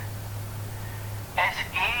Regionalkrieg. Es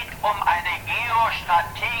geht um eine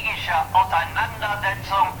geostrategische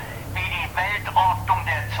Auseinandersetzung, wie die Weltordnung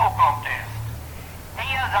der Zukunft ist.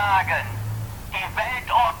 Wir sagen, die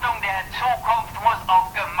Weltordnung der Zukunft muss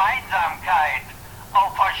auf Gemeinsamkeit,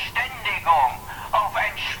 auf Verständigung, auf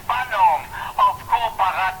Entspannung, auf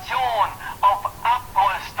Kooperation, auf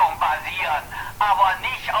Abrüstung basieren, aber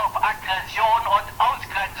nicht auf Aggression und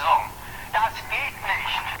Ausgrenzung. Das geht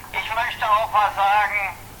nicht. Ich möchte auch was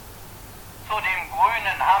sagen zu dem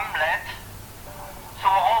grünen Hamlet, zu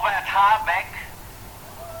Robert Habeck,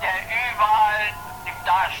 der überall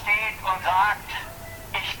da steht und sagt,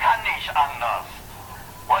 ich kann nicht anders.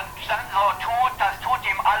 Und dann so tut, das tut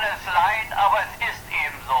ihm alles leid, aber es ist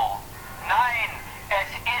eben so. Nein, es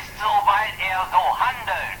ist so, weil er so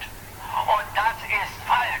handelt. Und das ist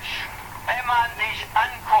falsch. Wenn man sich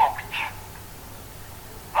anguckt,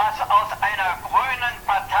 was aus einer grünen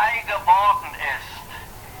Partei geworden ist,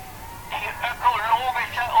 die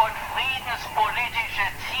ökologische und friedenspolitische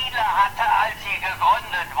Ziele hatte, als sie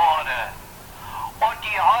gegründet wurde, und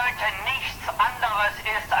die heute nichts anderes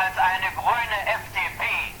ist als eine grüne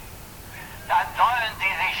FDP, dann sollen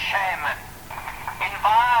sie sich schämen. In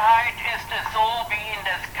Wahrheit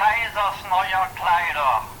trotz neuer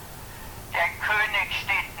Kleider. Der König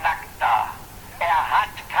steht nackt da. Er hat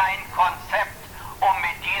kein Konzept, um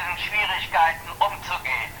mit diesen Schwierigkeiten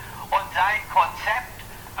umzugehen. Und sein Konzept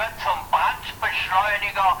wird zum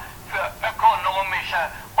Brandbeschleuniger für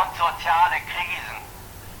ökonomische und soziale Krisen.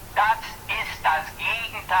 Das ist das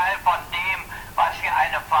Gegenteil von dem, was wir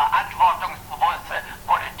eine verantwortungsbewusste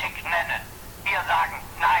Politik nennen. Wir sagen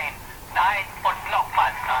Nein, Nein und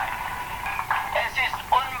nochmals Nein. Es ist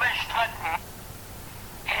unbestritten,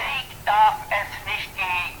 Krieg darf es nicht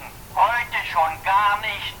geben. Heute schon gar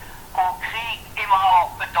nicht, wo Krieg immer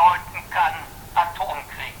auch bedeuten kann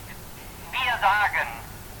Atomkrieg. Wir sagen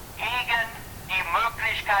gegen die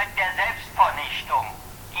Möglichkeit der Selbstvernichtung,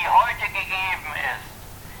 die heute gegeben ist.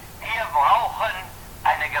 Wir brauchen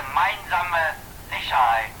eine gemeinsame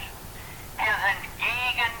Sicherheit. Wir sind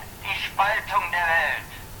gegen die Spaltung der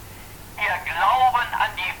Welt. Wir glauben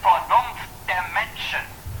an die Vernunft der Menschen.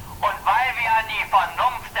 Und weil wir an die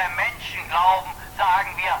Vernunft der Menschen glauben,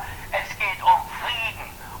 sagen wir, es geht um Frieden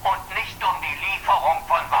und nicht um die Lieferung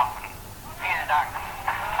von Waffen. Vielen Dank.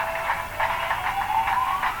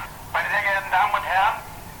 Meine sehr geehrten Damen und Herren,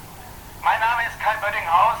 mein Name ist Kai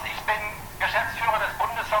Böddinghaus. Ich bin Geschäftsführer des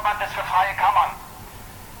Bundesverbandes für freie Kammern.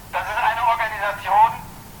 Das ist eine Organisation,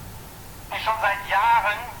 die schon seit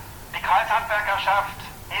Jahren die Kreishandwerkerschaft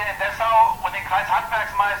hier in Dessau und den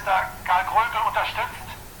Kreishandwerksmeister Karl Krökel unterstützt,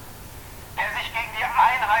 der sich gegen die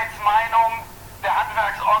Einheitsmeinung der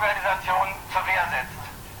Handwerksorganisation zur Wehr setzt.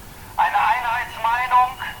 Eine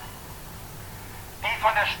Einheitsmeinung, die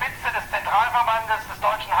von der Spitze des Zentralverbandes des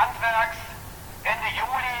deutschen Handwerks Ende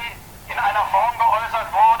Juli in einer Form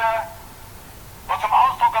geäußert wurde, wo zum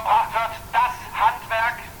Ausdruck gebracht wird, das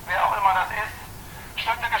Handwerk, wer auch immer das ist,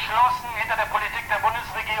 stünde geschlossen hinter der Politik der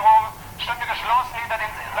Bundesregierung, stünde geschlossen hinter den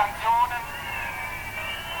Sanktionen,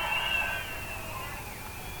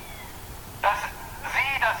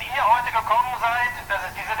 dass ihr heute gekommen seid, dass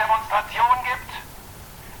es diese Demonstration gibt,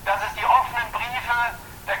 dass es die offenen Briefe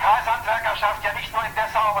der Kreishandwerkerschaft ja nicht nur in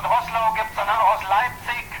Dessau und Roßlau gibt, sondern auch aus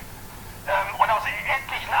Leipzig und aus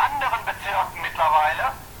etlichen anderen Bezirken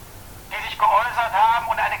mittlerweile, die sich geäußert haben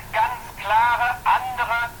und eine ganz klare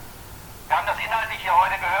andere, wir haben das inhaltlich hier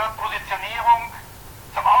heute gehört, Positionierung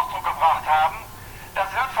zum Ausdruck gebracht haben.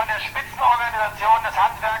 Das wird von der Spitzenorganisation des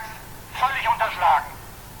Handwerks völlig unterschlagen.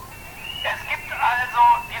 Es gibt also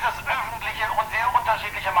dieses öffentliche und sehr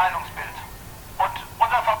unterschiedliche Meinungsbild. Und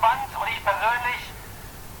unser Verband und ich persönlich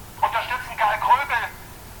unterstützen Karl Krökel,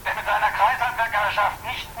 der mit seiner Kreishandwerkerschaft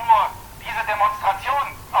nicht nur diese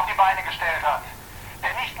Demonstration auf die Beine gestellt hat,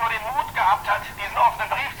 der nicht nur den Mut gehabt hat, diesen offenen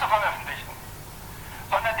Brief zu veröffentlichen,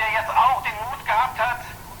 sondern der jetzt auch den Mut gehabt hat,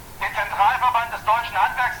 den Zentralverband des deutschen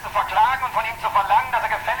Handwerks zu verklagen und von ihm zu verlangen, dass er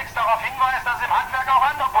gefälligst darauf hinweist, dass es im Handwerk auch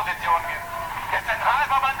andere Positionen gibt. Der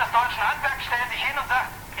Zentralverband des deutschen Handwerks stellt sich hin und sagt,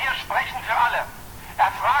 wir sprechen für alle.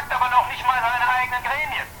 Er fragt aber noch nicht mal seine eigenen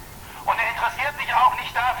Gremien. Und er interessiert sich auch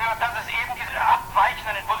nicht dafür, dass es eben diese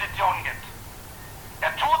abweichenden Positionen gibt.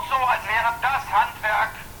 Er tut so, als wäre das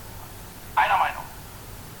Handwerk einer Meinung.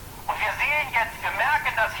 Und wir sehen jetzt, wir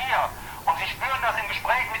merken das hier, und Sie spüren das im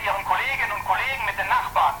Gespräch mit Ihren Kolleginnen und Kollegen, mit den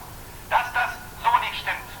Nachbarn, dass das so nicht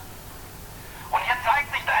stimmt. Und hier zeigt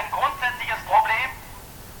sich da ein grundsätzliches Problem,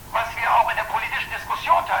 was wir auch in der politischen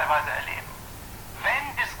Diskussion teilweise erleben.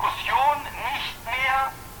 Wenn Diskussion nicht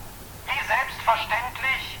mehr wie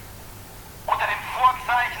selbstverständlich unter dem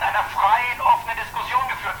Vorzeichen einer freien, offenen Diskussion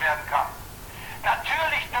geführt werden kann.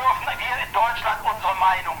 Natürlich dürfen wir in Deutschland unsere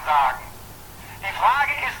Meinung sagen. Die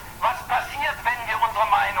Frage ist, was passiert, wenn wir unsere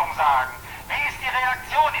Meinung sagen? Wie ist die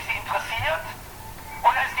Reaktion? Ist sie interessiert?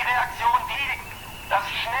 Oder ist die Reaktion die, dass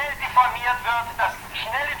schnell diffamiert wird, dass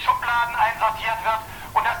schnell in Schubladen einsortiert wird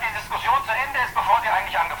und dass die Diskussion zu Ende ist, bevor sie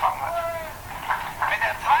eigentlich angefangen hat? Mit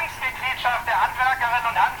der Zwangsmitgliedschaft der Handwerkerinnen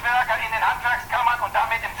und Handwerker in den Handwerkskammern und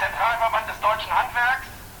damit im Zentralverband des deutschen Handwerks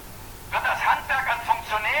wird das Handwerk an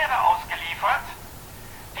Funktionäre ausgeliefert,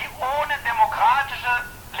 die ohne demokratische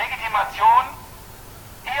Legitimation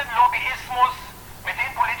ihren Lobbyismus mit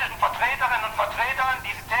den politischen Vertreterinnen und Vertretern,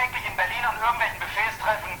 die sie täglich in Berlin an irgendwelchen Buffets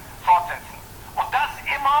fortsetzen. Und das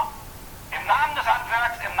immer im Namen des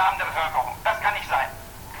Handwerks, im Namen der Bevölkerung. Das kann nicht sein.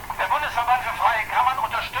 Der Bundesverband für freie Kammern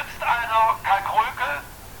unterstützt also Karl Krökel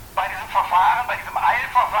bei diesem Verfahren, bei diesem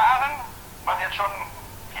Eilverfahren, was jetzt schon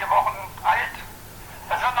 4 Wochen eilt,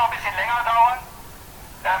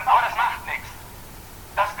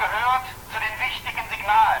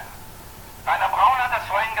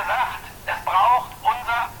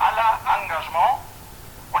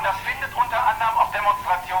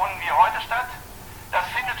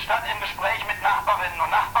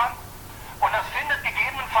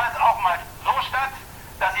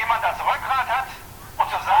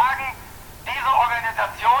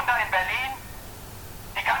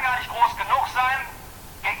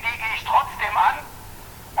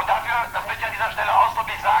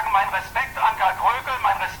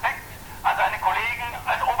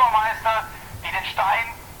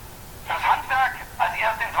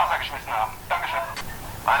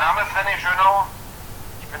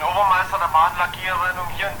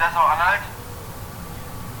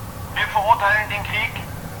 verurteilen den Krieg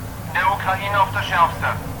in der Ukraine auf das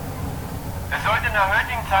Schärfste. Es sollte in der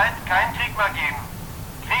heutigen Zeit keinen Krieg mehr geben.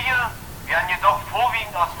 Kriege werden jedoch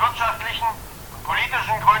vorwiegend aus wirtschaftlichen und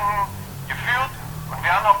politischen Gründen geführt und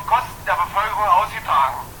werden auf Kosten der Bevölkerung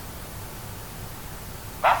ausgetragen.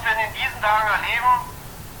 Was wir in diesen Tagen erleben,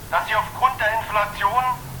 dass sich aufgrund der Inflation,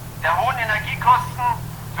 der hohen Energiekosten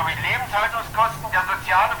sowie Lebenshaltungskosten der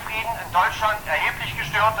soziale Frieden in Deutschland erheblich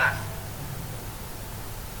gestört ist.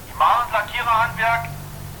 Die Maler- und Lackiererhandwerk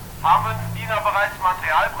haben uns in dieser bereits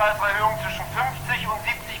Materialpreiserhöhungen zwischen 50 und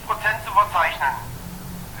 70% zu verzeichnen.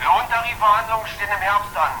 Lohntarifverhandlungen stehen im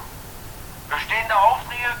Herbst an. Bestehende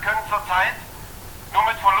Aufträge können zurzeit nur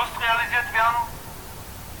mit Verlust realisiert werden,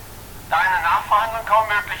 da eine Nachverhandlung kaum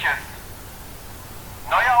möglich ist.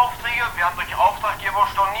 Neue Aufträge werden durch Auftraggeber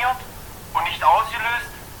storniert und nicht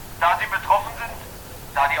ausgelöst, da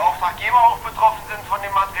die Auftraggeber auch betroffen sind von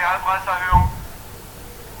den Materialpreiserhöhungen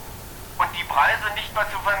und die Preise nicht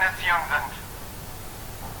mehr zu finanzieren sind.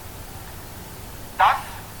 Das,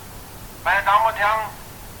 meine Damen und Herren,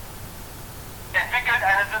 entwickelt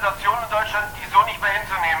eine Situation in Deutschland, die so nicht mehr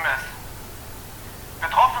hinzunehmen ist.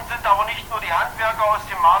 Betroffen sind aber nicht nur die Handwerker aus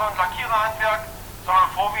dem Maler- und Lackiererhandwerk,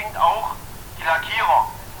 sondern vorwiegend auch die Lackierer,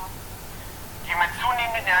 die mit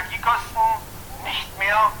zunehmenden Energiekosten nicht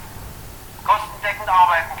mehr kostendeckend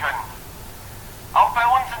arbeiten können. Auch bei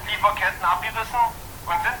uns sind Lieferketten abgerissen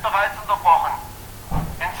und sind bereits unterbrochen.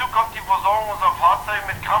 Hinzu kommt die Versorgung unserer Fahrzeuge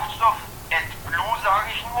mit Kraftstoff AdBlue, sage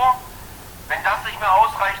ich nur. Wenn das nicht mehr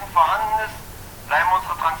ausreichend vorhanden ist, bleiben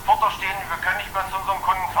unsere Transporter stehen und wir können nicht mehr zu unseren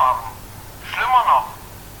Kunden fahren. Schlimmer noch,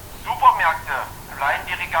 Supermärkte bleiben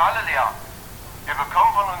die Regale leer. Wir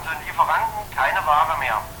bekommen von unseren Lieferanten keine Ware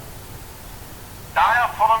mehr. Daher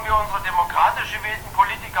fordern wir unsere demokratisch gewählten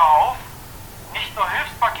Politiker auf, nicht nur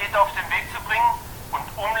Hilfspakete auf den Weg zu bringen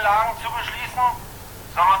und Umlagen zu beschließen,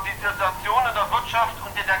 sondern die Situation in der Wirtschaft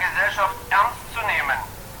und in der Gesellschaft ernst zu nehmen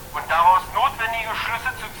und daraus notwendige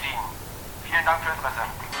Schlüsse zu ziehen. Vielen Dank für Ihr Interesse.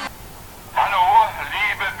 Hallo,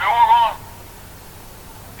 liebe Bürger,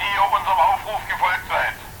 die ihr unserem Aufruf gefolgt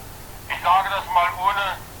seid. Ich sage das mal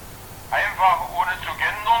ohne zu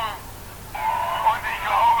gendern. Und ich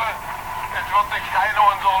glaube, es wird sich keine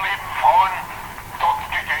unserer lieben Frauen dort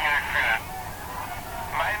gegängelt fühlen.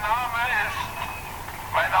 Mein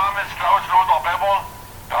Name ist Klaus Lothar Bepper.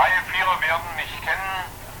 3, 4 werden mich kennen.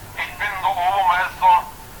 Ich bin der Obermeister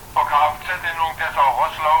der Kfz-Innung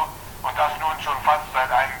Dessau-Roßlau und das nun schon fast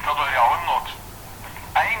seit einem Vierteljahrhundert.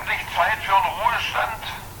 Eigentlich Zeit für einen Ruhestand.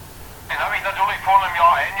 Den habe ich natürlich vor einem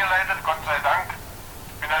Jahr eingeleitet, Gott sei Dank.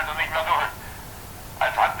 Ich bin also nicht mehr so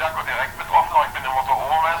als Handwerker direkt betroffen, aber ich bin immer der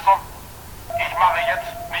Obermeister. Ich mache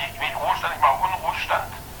jetzt nicht Ruhestand, ich mache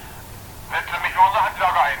Unruhestand. Setze mich für unsere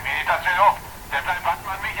Handwerker ein, wie ich das sehe. Deshalb hat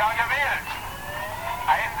man mich ja gewählt.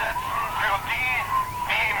 Einsetzen für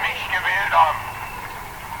die mich gewählt haben.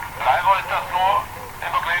 Leider ist das nur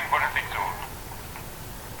in der kleinen Politik so.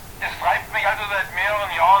 Es treibt mich also seit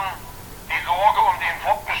mehreren Jahren die Sorge um den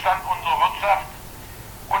Fortbestand unserer Wirtschaft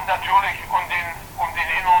und natürlich um den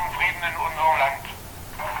inneren Frieden in unserem Land.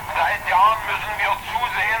 Seit Jahren müssen wir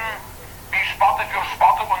zusehen, wie Sparte für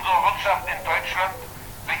Sparte unsere Wirtschaft in Deutschland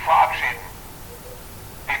sich verabschieden.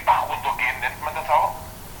 Den Bach runtergehen nennt man das auch.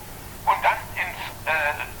 Und dann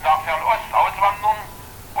nach Fernost auswandern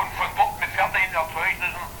und von dort mit fertigen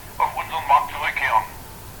Erzeugnissen auf unseren Markt zurückkehren.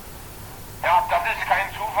 Ja, das ist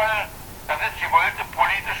kein Zufall, das ist gewollte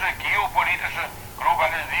geopolitische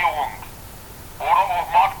Globalisierung oder auch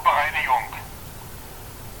Marktbereinigung.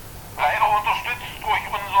 Leider unterstützt durch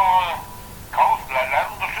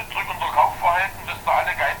unser Kaufverhalten, wisst ihr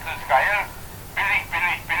alle, Geiz ist geil, billig,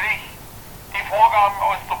 billig, billig. Die Vorgaben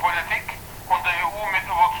aus der Politik und der EU mit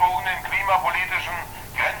überzogenen klimapolitischen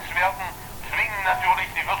Grenzwerten zwingen natürlich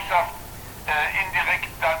die Wirtschaft indirekt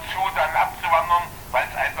dazu, dann abzuwandern, weil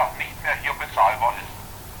es einfach nicht mehr hier bezahlbar ist.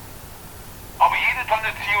 Aber jede Tonne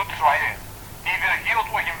CO2, die wir hier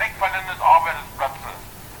durch den Wegfallen des Arbeitsplatzes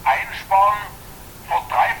einsparen,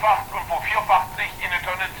 verdreifacht und vervierfacht sich in eine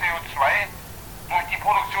Tonne CO2 durch die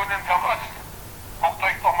Produktion in Fernost. Guckt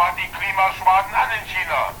euch doch mal die Klimaschwaden an in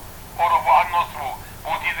China oder woanders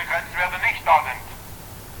wo diese Grenzwerte nicht da sind.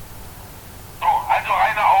 So, also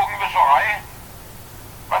reine Augenwischerei,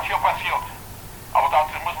 was hier passiert. Aber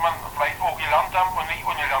dazu muss man vielleicht auch gelernt haben und nicht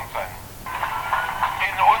ungelernt sein.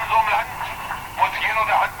 In unserem Land muss jeder,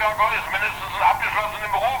 der Handwerker ist, mindestens einen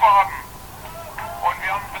abgeschlossenen Beruf haben. Und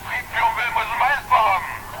wer einen Betrieb führen will, muss einen Meister haben.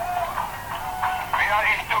 Wäre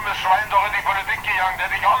ich dummes Schwein doch in die Politik gegangen,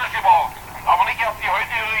 hätte ich auch nicht gebraucht. Aber nicht erst die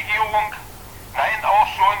heutige Regierung, nein, auch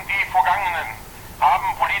schon die vergangenen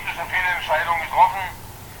haben politische Fehlentscheidungen getroffen,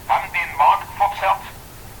 haben den Markt verzerrt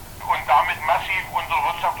und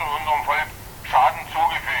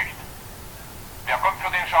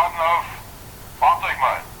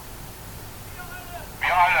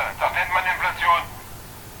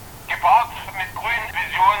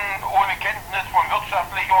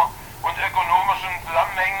wirtschaftlicher und ökonomischen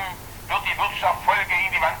Zusammenhängen wird die Wirtschaft voll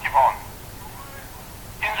gegen die Wand gefahren.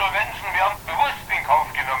 Insolvenzen werden bewusst in Kauf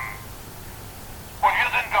genommen. Und wir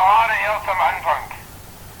sind gerade erst am Anfang.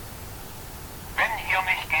 Wenn hier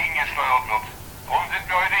nicht gegengesteuert wird, warum sind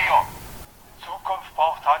wir heute hier? Zukunft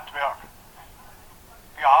braucht Handwerk.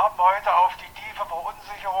 Wir haben heute auf die tiefe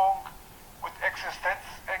Verunsicherung und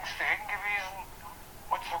Existenzängste hingewiesen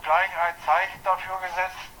und zugleich ein Zeichen dafür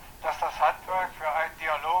gesetzt, dass das Handwerk für einen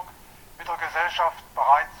Dialog mit der Gesellschaft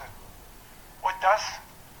bereit sind. Und das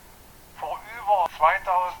vor über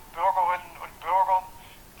 2000 Bürgerinnen und Bürgern,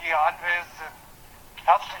 die hier anwesend sind.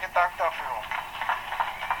 Herzlichen Dank dafür.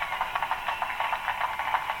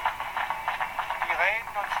 Die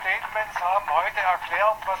Reden und Statements haben heute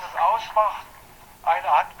erklärt, was es ausmacht, eine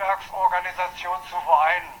Handwerksorganisation zu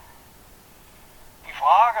vereinen. Die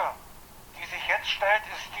Frage, die sich jetzt stellt,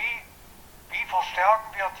 ist die, wie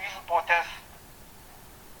verstärken wir diesen Protest?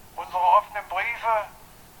 Unsere offenen Briefe,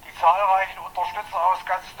 die zahlreichen Unterstützer aus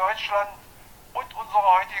ganz Deutschland und unsere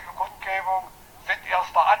heutige Kundgebung sind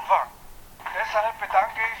erst der Anfang. Deshalb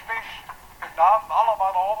bedanke ich mich im Namen aller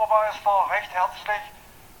meiner Obermeister recht herzlich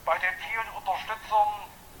bei den vielen Unterstützern,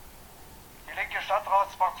 die linke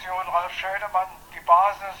Stadtratsfraktion Ralf Schönemann, die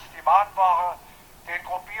Basis, die Mahnwache, den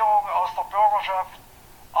Gruppierungen aus der Bürgerschaft,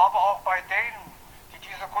 aber auch bei denen, die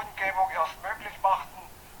diese Kundgebung erst möglich machten,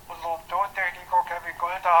 unserem Tontechniker Kevin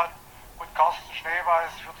Goldhahn und Carsten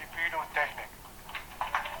Schneeweiß für die Bühne und Technik.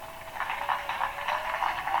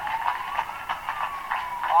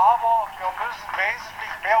 Aber wir müssen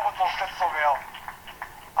wesentlich mehr Unterstützer werden.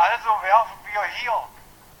 Also werfen wir hier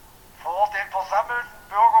vor den versammelten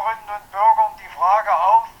Bürgerinnen und Bürgern die Frage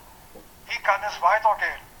auf, wie kann es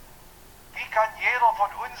weitergehen? Wie kann jeder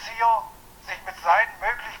von uns hier sich mit seinen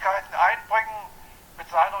Möglichkeiten einbringen, mit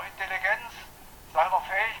seiner Intelligenz, seiner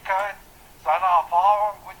Fähigkeit, seiner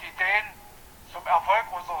Erfahrung und Ideen zum Erfolg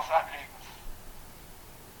unseres Anliegens?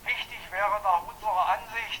 Wichtig wäre nach unserer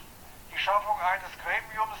Ansicht die Schaffung eines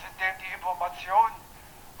Gremiums, in dem die Informationen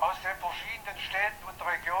aus den verschiedenen Städten und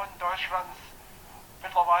Regionen Deutschlands,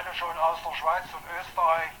 mittlerweile schon aus der Schweiz und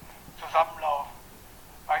Österreich, zusammenlaufen.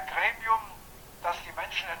 Ein Gremium, das die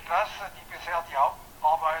Menschen entlastet, die bisher die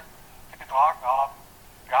Hauptarbeit getragen haben.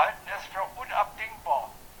 Wir halten es für unabdingbar,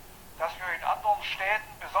 dass wir in anderen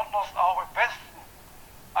Städten, besonders auch im Westen,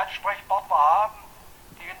 Ansprechpartner haben,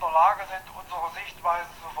 die in der Lage sind, unsere Sichtweise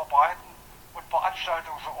zu verbreiten und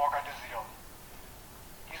Veranstaltungen zu organisieren.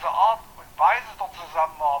 Diese Art und Weise der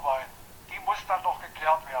Zusammenarbeit, die muss dann noch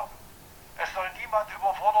geklärt werden. Es soll niemand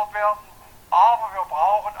überfordert werden, aber wir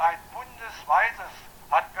brauchen ein bundesweites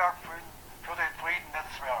Handwerk für den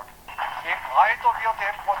Frieden-Netzwerk. Je breiter wir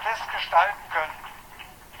den Protest gestalten können,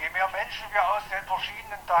 je mehr Menschen wir aus den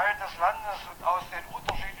verschiedenen Teilen des Landes und aus den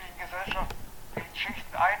unterschiedlichen gesellschaftlichen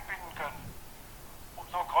Schichten einbinden können,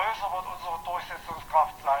 umso größer wird unsere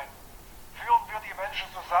Durchsetzungskraft sein. Führen wir die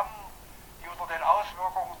Menschen zusammen, die unter den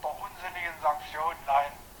Auswirkungen der unsinnigen Sanktionen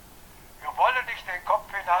leiden. Wir wollen nicht den Kopf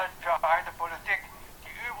hinhalten für eine Politik,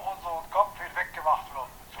 die über unseren Kopf hinweg gemacht wird.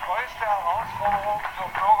 Die größte Herausforderung für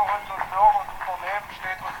Bürgerinnen und Bürger und Unternehmen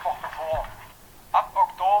steht uns noch bevor. Ab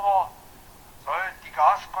Oktober sollen die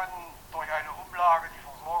Gaskunden durch eine Umlage die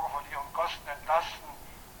Versorger von ihren Kosten entlasten,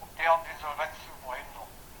 um deren Insolvenz zu verhindern.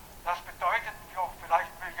 Das bedeutet für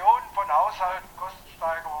vielleicht Millionen von Haushalten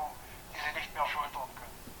Kostensteigerungen, die sie nicht mehr schultern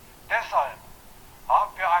können. Deshalb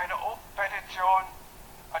haben wir eine Open-Petition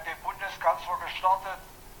an den Bundeskanzler gestartet,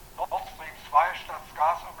 Nordstream 2 statt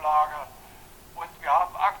Gasumlage, und wir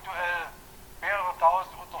haben aktuell mehrere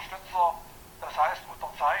tausend Unterstützer, das heißt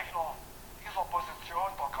Unterzeichner dieser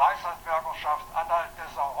Position der Kreishandwerkerschaft Anhalt,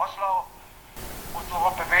 Dessau, Roßlau.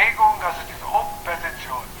 Unsere Bewegung, also diese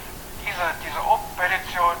Open-Petition, diese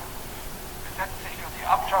Open-Petition setzt sich für die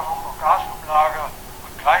Abschaffung der Gasumlage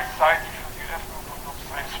und gleichzeitig für die Öffnung von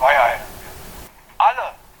Nordstream 2 ein.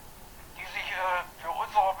 Alle, die sich für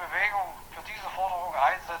unsere Bewegung, für diese Forderung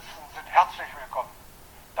einsetzen, sind herzlich willkommen.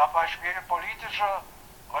 Dabei spielen politische,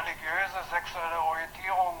 religiöse, sexuelle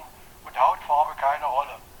Orientierung und Hautfarbe keine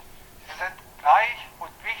Rolle. Sie sind gleich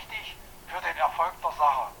und wichtig für den Erfolg der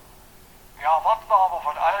Sache. Wir erwarten aber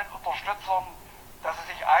von allen Unterstützern, dass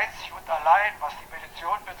sie sich einzig und allein, was die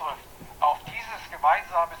Petition betrifft, auf dieses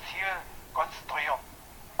gemeinsame Ziel konzentrieren.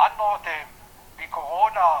 Andere Themen wie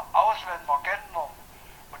Corona, Ausländer, Gendern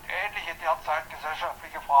und ähnliche derzeit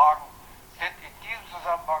gesellschaftliche Fragen sind in diesem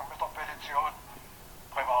Zusammenhang mit der Petition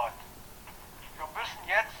privat. Wir müssen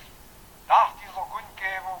jetzt nach dieser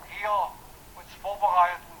Kundgebung hier uns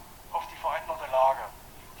vorbereiten auf die veränderte Lage.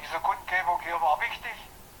 Diese Kundgebung hier war wichtig,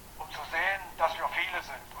 um zu sehen, dass wir viele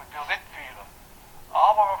sind, und wir sind viele.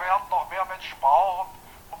 Aber wir werden noch mehr Menschen brauchen. brauchen,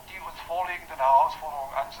 um die uns vorliegenden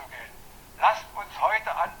Herausforderungen anzugehen. Lasst uns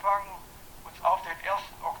heute anfangen, uns auf den 1.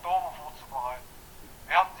 Oktober vorzubereiten.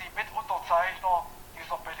 Werden Sie Mitunterzeichner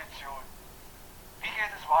dieser Petition. Wie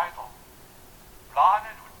geht es weiter?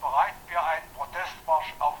 Planen und bereiten wir einen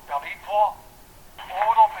Protestmarsch auf Berlin vor?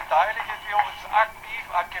 Oder beteiligen wir uns aktiv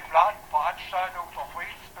an geplanten Veranstaltungen der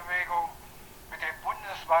Friedensbewegung mit dem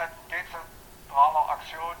bundesweiten dezentraler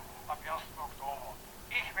Aktion am 1. Oktober?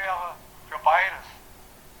 Ich wäre für beides.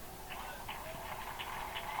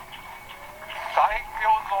 Zeigen wir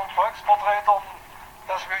unseren Volksvertretern,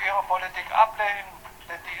 dass wir ihre Politik ablehnen,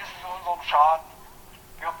 denn die ist zu unserem Schaden.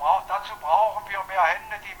 Dazu brauchen wir mehr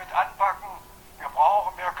Hände, die mit anpacken. Wir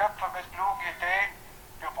brauchen mehr Köpfe mit klugen Ideen.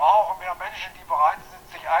 Wir brauchen mehr Menschen, die bereit sind,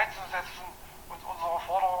 sich einzusetzen und unsere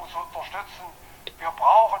Forderungen zu unterstützen. Wir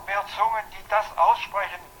brauchen mehr Zungen, die das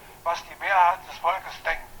aussprechen, was die Mehrheit des Volkes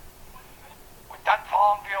denkt. Und dann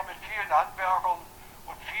fahren wir mit vielen Handwerkern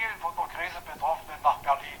und vielen von der Krise Betroffenen nach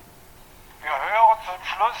Berlin. Wir hören zum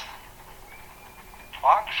Schluss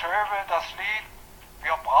Frank Schöbel das Lied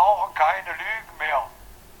 "Wir brauchen keine Lügen mehr".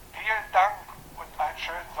 Vielen Dank und einen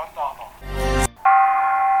schönen Sonntag noch.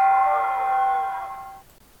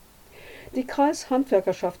 Die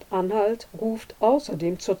Kreishandwerkerschaft Anhalt ruft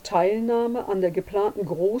außerdem zur Teilnahme an der geplanten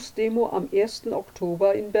Großdemo am 1.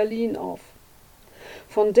 Oktober in Berlin auf.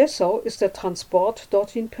 Von Dessau ist der Transport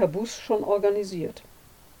dorthin per Bus schon organisiert.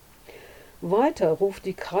 Weiter ruft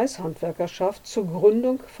die Kreishandwerkerschaft zur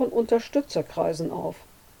Gründung von Unterstützerkreisen auf.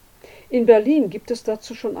 In Berlin gibt es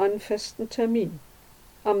dazu schon einen festen Termin.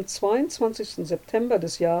 Am 22. September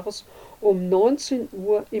des Jahres um 19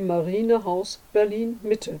 Uhr im Marinehaus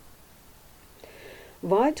Berlin-Mitte.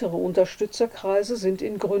 Weitere Unterstützerkreise sind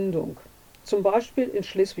in Gründung, zum Beispiel in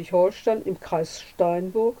Schleswig-Holstein im Kreis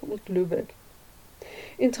Steinburg und Lübeck.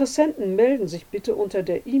 Interessenten melden sich bitte unter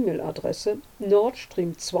der E-Mail-Adresse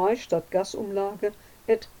Nordstream2 statt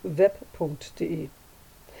Gasumlage@web.de.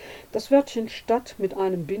 Das Wörtchen Stadt mit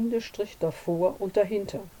einem Bindestrich davor und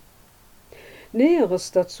dahinter.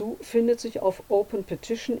 Näheres dazu findet sich auf Open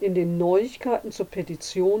Petition in den Neuigkeiten zur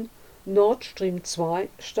Petition Nordstream 2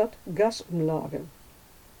 statt Gasumlage.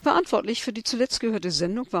 Verantwortlich für die zuletzt gehörte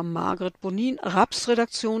Sendung war Margret Bonin,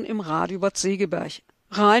 Rapsredaktion im Radio Bad Segeberg.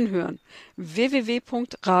 Reinhören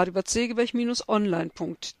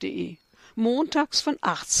www.radiobadsegeberg-online.de. Montags von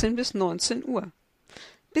 18 bis 19 Uhr.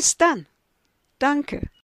 Bis dann. Danke.